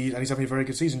 He's having a very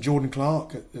good season. Jordan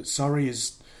Clark at Surrey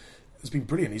has been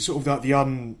brilliant. He's sort of like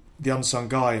the unsung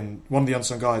guy, and one of the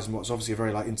unsung guys in what's obviously a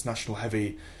very international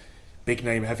heavy, big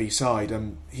name heavy side.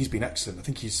 He's been excellent. I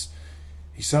think he's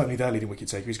certainly their leading wicket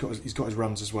taker. He's got his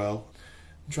runs as well.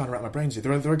 I'm trying to wrap my brains here.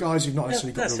 There are guys who've not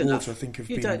necessarily got the awards. I think have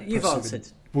been. You've answered.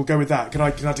 We'll go with that. Can I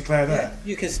declare that? Yeah,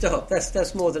 you can stop.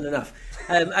 That's more than enough.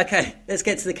 Okay, let's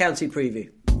get to the county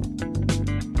preview.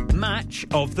 Match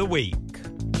of the week.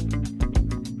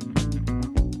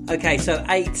 Okay, so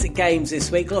 8 games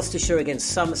this week. Gloucestershire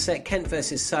against Somerset, Kent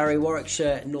versus Surrey,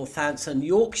 Warwickshire, Northampton,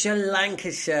 Yorkshire,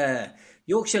 Lancashire.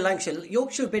 Yorkshire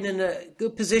have been in a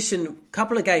good position a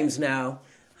couple of games now,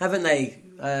 haven't they?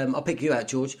 I'll pick you out,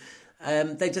 George.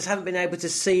 They just haven't been able to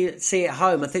see it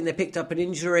home. I think they picked up an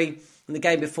injury in the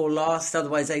game before last.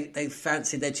 Otherwise, they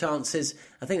fancied their chances.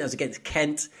 I think that was against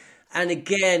Kent. And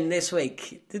again this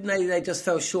week, didn't they? They just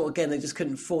fell short again. They just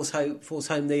couldn't force home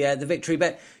the victory.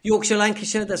 But Yorkshire,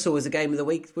 Lancashire, that's always a game of the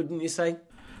week, wouldn't you say?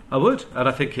 I would, and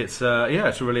I think it's a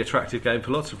really attractive game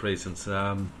for lots of reasons.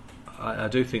 I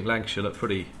do think Lancashire look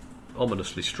pretty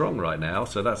ominously strong right now,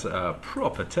 so that's a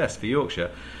proper test for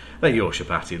Yorkshire. The Yorkshire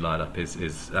batting lineup is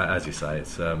as you say,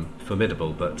 it's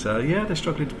formidable, but they're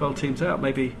struggling to bowl teams out.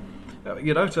 Maybe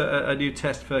it's a new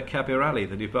test for Kabir Ali,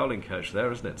 the new bowling coach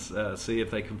there, isn't it? See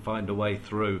if they can find a way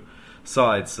through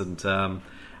sides, and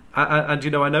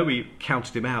I know we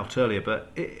counted him out earlier,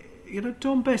 but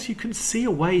Dom Bess, you can see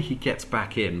a way he gets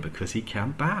back in because he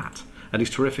can bat and he's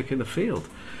terrific in the field.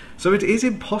 So it is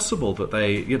impossible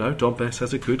that Dom Bess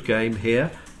has a good game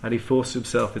here and he forced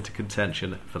himself into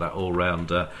contention for that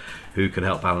all-rounder who can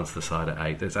help balance the side at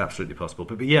 8. It's absolutely possible.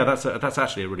 But yeah, that's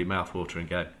actually a really mouth-watering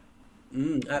game.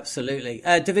 Absolutely.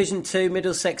 Division 2,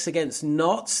 Middlesex against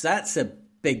Notts. That's a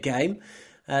big game.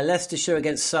 Leicestershire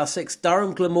against Sussex.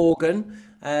 Durham, Glamorgan.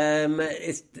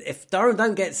 If Durham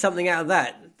don't get something out of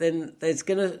that, then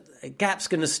a gap's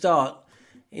going to start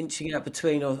inching out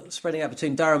spreading out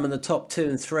between Durham and the top 2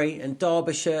 and 3, and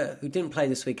Derbyshire, who didn't play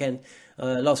last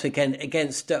weekend,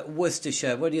 against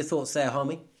Worcestershire. What are your thoughts there,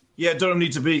 Harmy? Yeah, Durham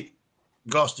need to beat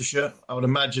Gloucestershire. I would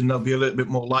imagine there'll be a little bit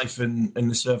more life in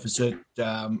the surface at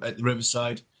the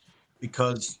Riverside,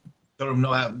 because Durham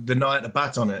know how to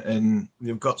bat on it, and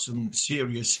they've got some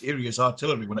serious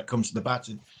artillery when it comes to the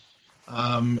batting.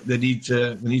 They need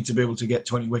to be able to get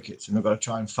 20 wickets, and they've got to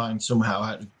try and find somehow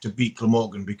how to beat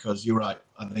Glamorgan, because you're right.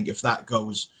 I think if that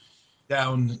goes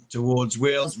down towards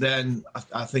Wales, then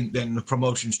I think then the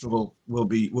promotion struggle will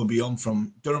be on.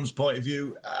 From Durham's point of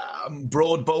view,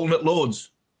 Broad bowling at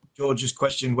Lords. George has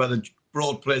questioned whether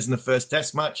Broad plays in the first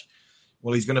Test match.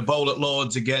 Well, he's going to bowl at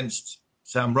Lords against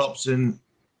Sam Robson,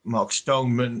 Mark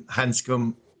Stoneman,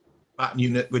 Hanscom batting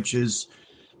unit, which is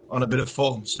on a bit of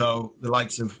form. So the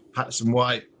likes of Patterson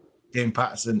White, Dane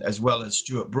Patterson as well as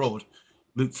Stuart Broad,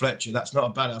 Luke Fletcher. That's not a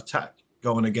bad attack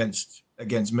going against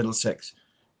Middlesex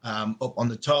up on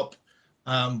the top.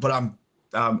 But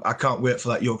I can't wait for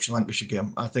that Yorkshire-Lancashire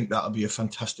game. I think that'll be a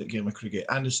fantastic game of cricket.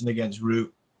 Anderson against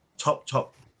Root,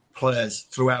 top players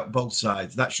throughout both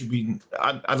sides. That should be.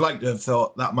 I'd like to have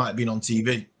thought that might have been on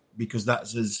TV, because that'll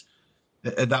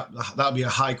be a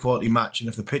high quality match, and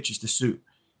if the pitch is to suit,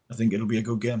 I think it'll be a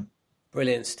good game.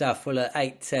 Brilliant stuff. Well,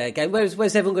 8 game.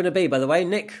 Where's everyone going to be, by the way?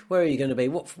 Nick, where are you going to be?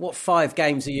 What 5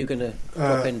 games are you going to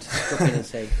drop in and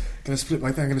see? I'm going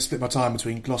to split my time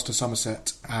between Gloucester,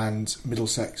 Somerset, and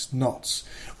Middlesex, Notts.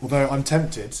 Although I'm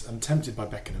tempted by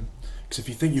Beckenham, because if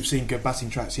you think you've seen good batting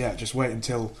tracks yet, just wait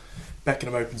until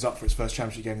Beckenham opens up for its first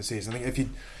Championship game of the season. I think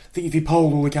if you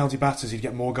polled all the county batters, you'd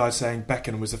get more guys saying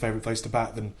Beckenham was the favourite place to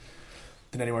bat than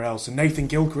anywhere else. And Nathan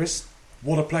Gilchrist,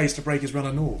 what a place to break his run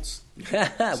of noughts.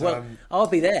 Well, I'll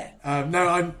be there.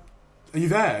 Are you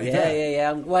there?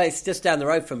 Yeah. Well, it's just down the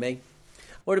road from me.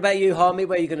 What about you, Harmy?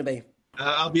 Where are you going to be?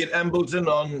 I'll be at Embleton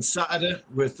on Saturday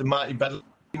with the Mighty Bedlam.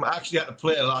 I actually had to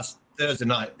play last Thursday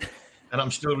night, and I'm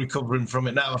still recovering from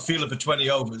it now. I feel it for 20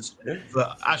 overs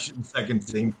for Ashton's second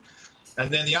team.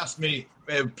 And then he asked me,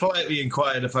 politely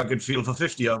inquired if I could field for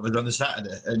 50 overs on the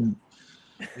Saturday. And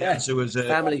the answer was a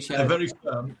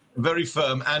very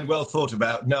firm and well thought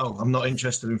about. No, I'm not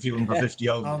interested in fielding for 50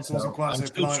 overs. I'm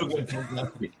still struggling from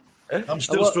last week.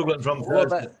 Struggling from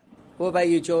Thursday. What about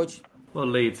you, George? Well,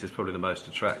 Leeds is probably the most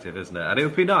attractive, isn't it? And it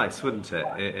would be nice, wouldn't it,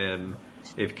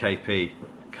 if KP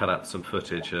cut up some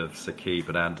footage of Sakib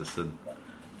and Anderson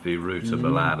v Root and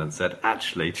Milan and said,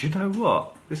 actually, do you know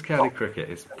what? This county cricket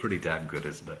is pretty damn good,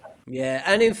 isn't it? Yeah,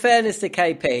 and in fairness to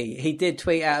KP, he did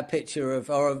tweet out a picture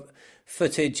of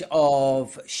footage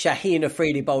of Shaheen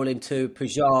Afridi bowling to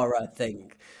Pujara, I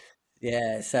think.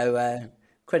 Yeah, so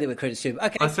credit where credit's due.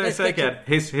 Okay, I say again,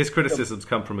 his criticisms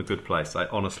come from a good place. I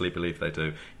honestly believe they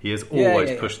do. He has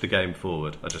always pushed the game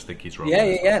forward. I just think he's wrong.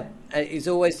 Yeah. He's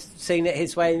always seen it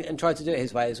his way and tried to do it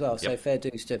his way as well. So fair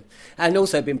dues to him. And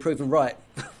also been proven right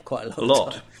quite a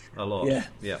lot. A lot.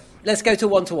 Yeah. Let's go to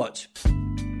one to watch.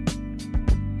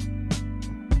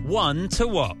 One to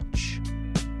watch.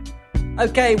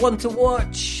 Okay, one to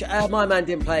watch. My man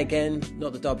didn't play again.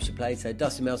 Not the Derbyshire played, so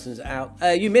Dustin Melson's out.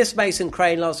 You missed Mason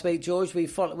Crane last week, George. We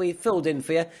filled in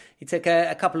for you. He took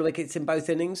a couple of wickets in both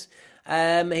innings.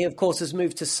 He, of course, has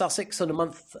moved to Sussex on a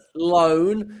month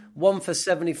loan. 1 for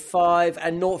 75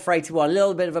 and 0 for 81. A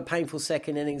little bit of a painful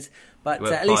second innings, but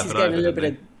at least he's getting a little bit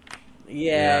of...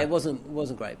 Yeah, it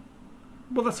wasn't great.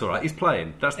 Well, that's all right. He's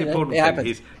playing. That's the important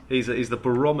thing. He's the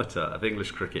barometer of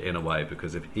English cricket in a way,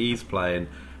 because if he's playing,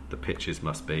 the pitches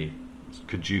must be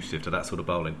conducive to that sort of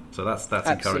bowling. So that's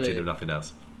encouraging if nothing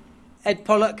else. Ed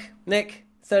Pollock, Nick,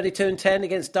 32 and 10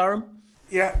 against Durham.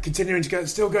 Yeah, continuing to go,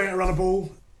 still going to run a ball.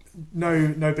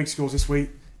 No big scores this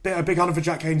week. A big honour for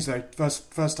Jack Haynes though.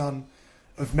 First ton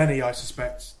of many, I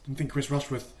suspect. I think Chris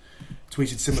Rushworth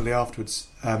tweeted similarly afterwards,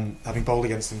 having bowled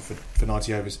against him for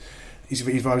 90 overs. He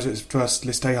was at his first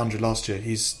List 800 last year.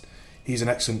 He's an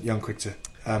excellent young cricketer,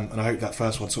 and I hope that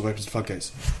first one sort of opens the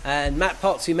floodgates. And Matt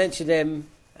Potts, you mentioned him.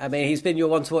 I mean, he's been your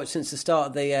one to watch since the start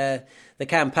of the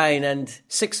campaign, and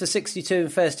 6 for 62 in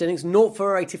first innings, 0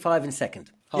 for 85 in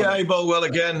second. Yeah, he bowled well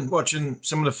again. Watching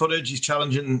some of the footage, he's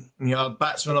challenging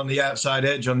batsmen on the outside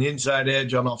edge, on the inside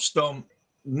edge, on off stump.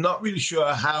 Not really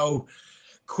sure how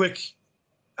quick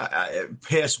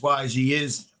pace-wise he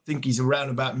is. I think he's around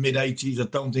about mid-80s. I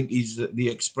don't think he's the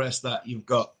express that you've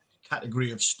got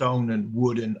category of Stone and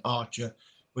Wood and Archer.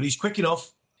 But he's quick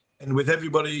enough. And with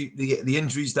everybody, the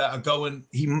injuries that are going,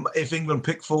 if England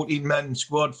pick 14-man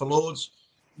squad for Lords,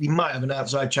 he might have an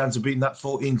outside chance of being that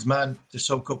 14th man to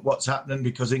soak up what's happening,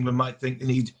 because England might think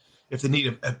if they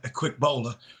need a quick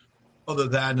bowler, other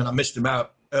than, and I missed him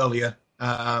out earlier,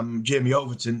 Jamie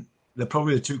Overton. They're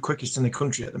probably the two quickest in the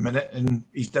country at the minute, and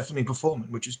he's definitely performing,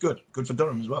 which is good. Good for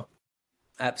Durham as well.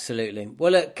 Absolutely.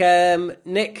 Well, look,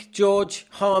 Nick, George,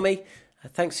 Harmy,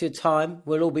 thanks for your time.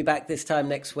 We'll all be back this time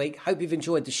next week. Hope you've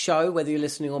enjoyed the show, whether you're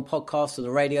listening on podcast or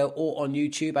the radio or on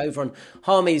YouTube, over on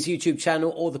Harmy's YouTube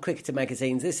channel or the Cricketer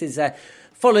magazines. This is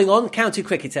following on County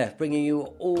Cricketer, bringing you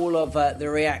all of the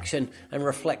reaction and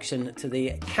reflection to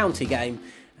the county game.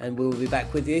 And we'll be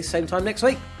back with you same time next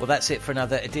week. Well, that's it for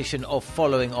another edition of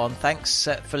Following On. Thanks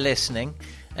for listening.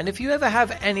 And if you ever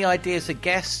have any ideas for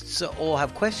guests or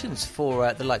have questions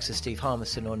for the likes of Steve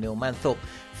Harmison or Neil Manthorpe,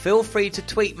 feel free to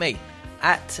tweet me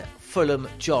at Fulham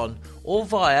John or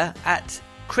via at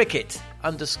cricket_TS.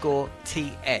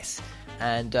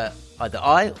 And either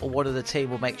I or one of the team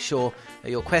will make sure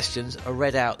that your questions are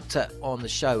read out on the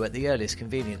show at the earliest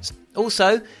convenience.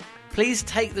 Also, please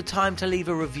take the time to leave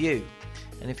a review.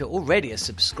 And if you're already a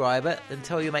subscriber, then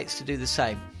tell your mates to do the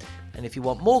same. And if you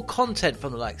want more content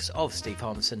from the likes of Steve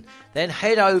Harmison, then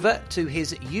head over to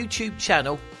his YouTube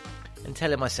channel and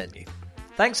tell him I sent you.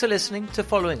 Thanks for listening to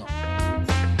Following On.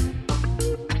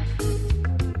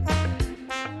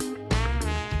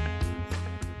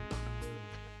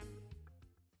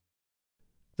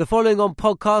 The Following On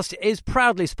podcast is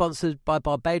proudly sponsored by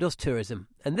Barbados Tourism,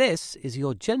 and this is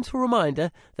your gentle reminder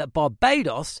that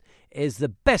Barbados is the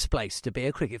best place to be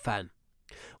a cricket fan.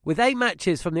 With 8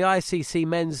 matches from the ICC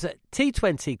Men's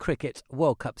T20 Cricket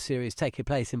World Cup Series taking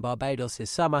place in Barbados this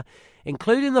summer,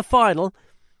 including the final,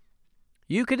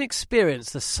 you can experience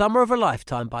the summer of a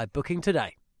lifetime by booking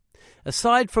today.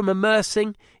 Aside from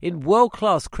immersing in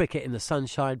world-class cricket in the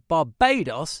sunshine,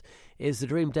 Barbados is the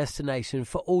dream destination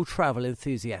for all travel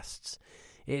enthusiasts.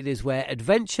 It is where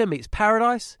adventure meets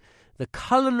paradise, the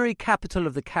culinary capital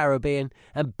of the Caribbean,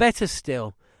 and better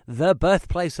still, the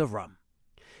birthplace of rum.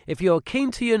 If you're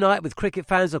keen to unite with cricket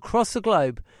fans across the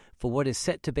globe for what is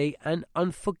set to be an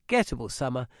unforgettable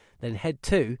summer, then head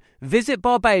to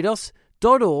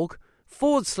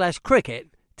visitbarbados.org/cricket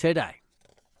today.